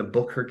why I'm going to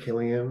book her,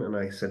 Killian?" And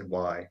I said,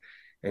 "Why?"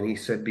 And he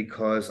said,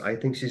 "Because I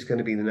think she's going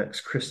to be the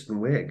next Kristen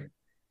Wiig.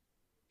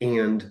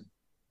 And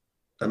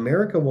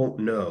America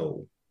won't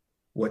know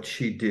what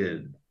she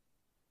did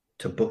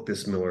to book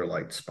this Miller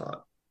Lite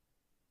spot.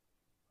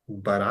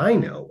 But I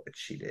know what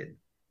she did.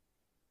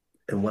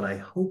 And what I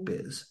hope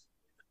is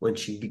when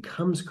she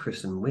becomes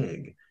Kristen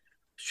Wiig,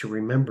 she'll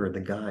remember the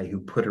guy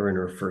who put her in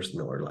her first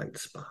Miller Lite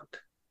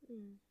spot."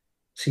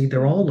 See,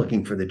 they're all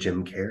looking for the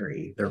Jim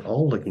Carrey. They're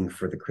all looking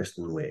for the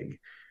Kristen Wiig.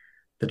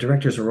 The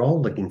directors are all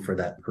looking for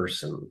that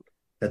person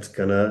that's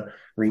going to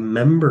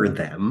remember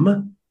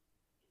them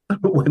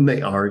when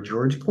they are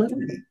George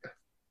Clooney.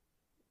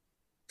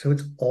 So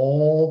it's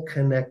all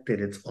connected.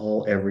 It's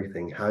all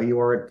everything. How you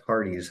are at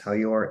parties, how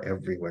you are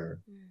everywhere.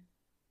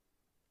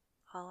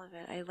 All of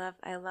it.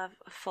 I love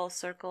a full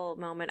circle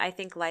moment. I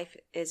think life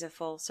is a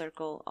full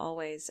circle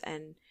always.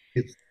 And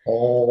it's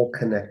all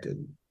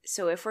connected.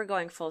 So if we're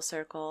going full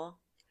circle,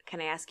 can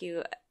I ask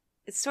you,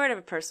 it's sort of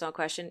a personal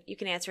question. You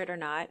can answer it or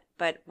not,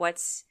 but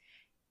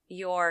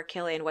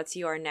Killian, what's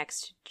your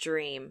next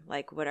dream?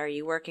 Like, what are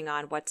you working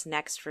on? What's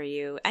next for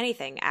you?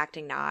 Anything,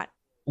 acting, not.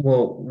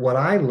 Well, what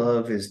I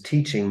love is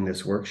teaching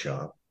this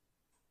workshop,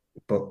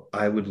 but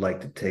I would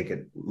like to take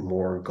it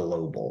more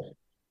global.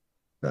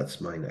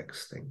 That's my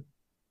next thing.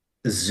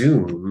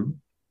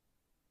 Zoom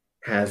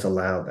has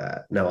allowed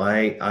that. Now,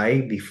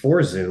 I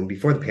before Zoom,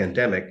 before the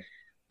pandemic,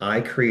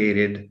 I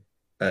created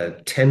a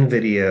 10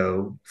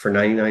 video for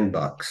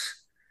 $99.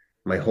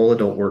 My whole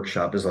adult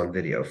workshop is on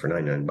video for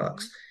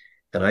 $99.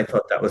 And I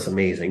thought that was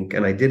amazing.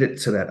 And I did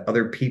it so that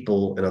other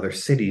people in other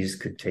cities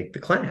could take the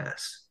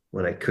class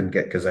when I couldn't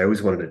get, because I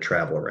always wanted to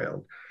travel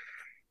around.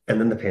 And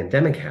then the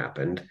pandemic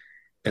happened.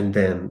 And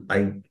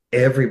then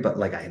everybody,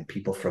 like I had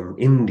people from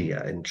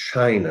India and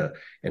China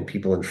and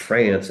people in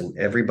France and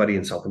everybody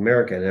in South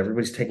America, and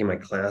everybody's taking my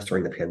class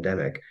during the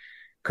pandemic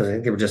because I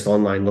think they were just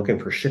online looking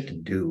for shit to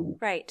do.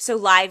 Right. So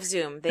live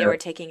Zoom. They were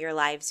taking your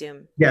live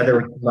Zoom. Yeah, there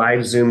were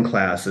live Zoom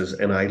classes,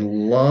 and I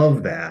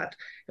love that.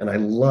 And I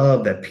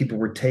love that people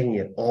were taking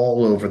it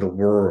all over the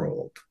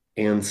world.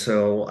 And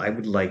so I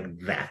would like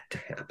that to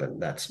happen.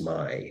 That's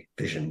my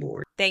vision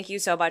board. Thank you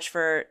so much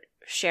for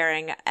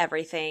sharing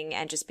everything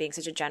and just being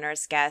such a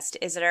generous guest.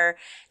 Do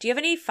you have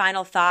any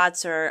final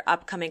thoughts or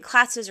upcoming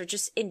classes or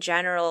just in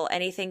general,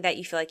 anything that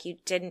you feel like you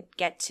didn't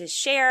get to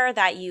share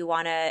that you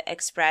want to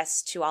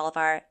express to all of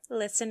our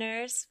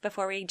listeners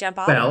before we jump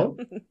off? Well,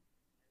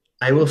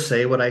 I will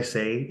say what I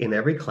say in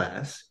every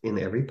class, in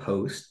every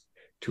post,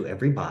 to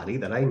everybody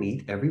that I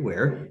meet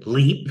everywhere: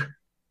 leap,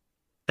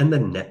 and the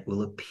net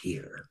will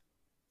appear.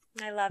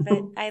 I love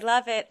it. I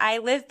love it. I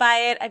live by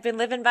it. I've been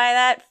living by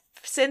that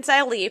since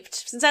I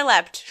leapt.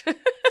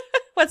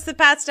 What's the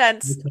past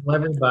tense? I tell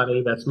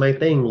everybody that's my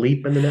thing: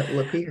 leap and the net will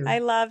appear. I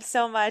love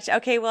so much.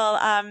 Okay,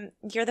 well,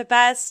 you're the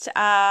best.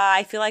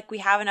 I feel like we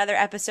have another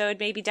episode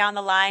maybe down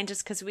the line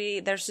just because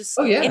there's just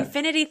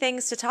infinity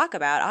things to talk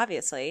about,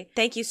 obviously.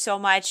 Thank you so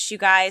much, you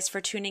guys,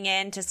 for tuning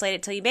in to Slate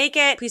It Till You Make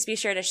It. Please be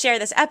sure to share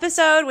this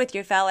episode with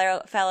your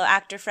fellow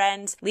actor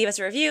friends. Leave us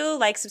a review,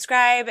 like,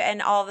 subscribe,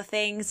 and all the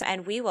things,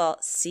 and we will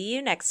see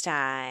you next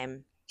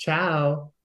time. Ciao.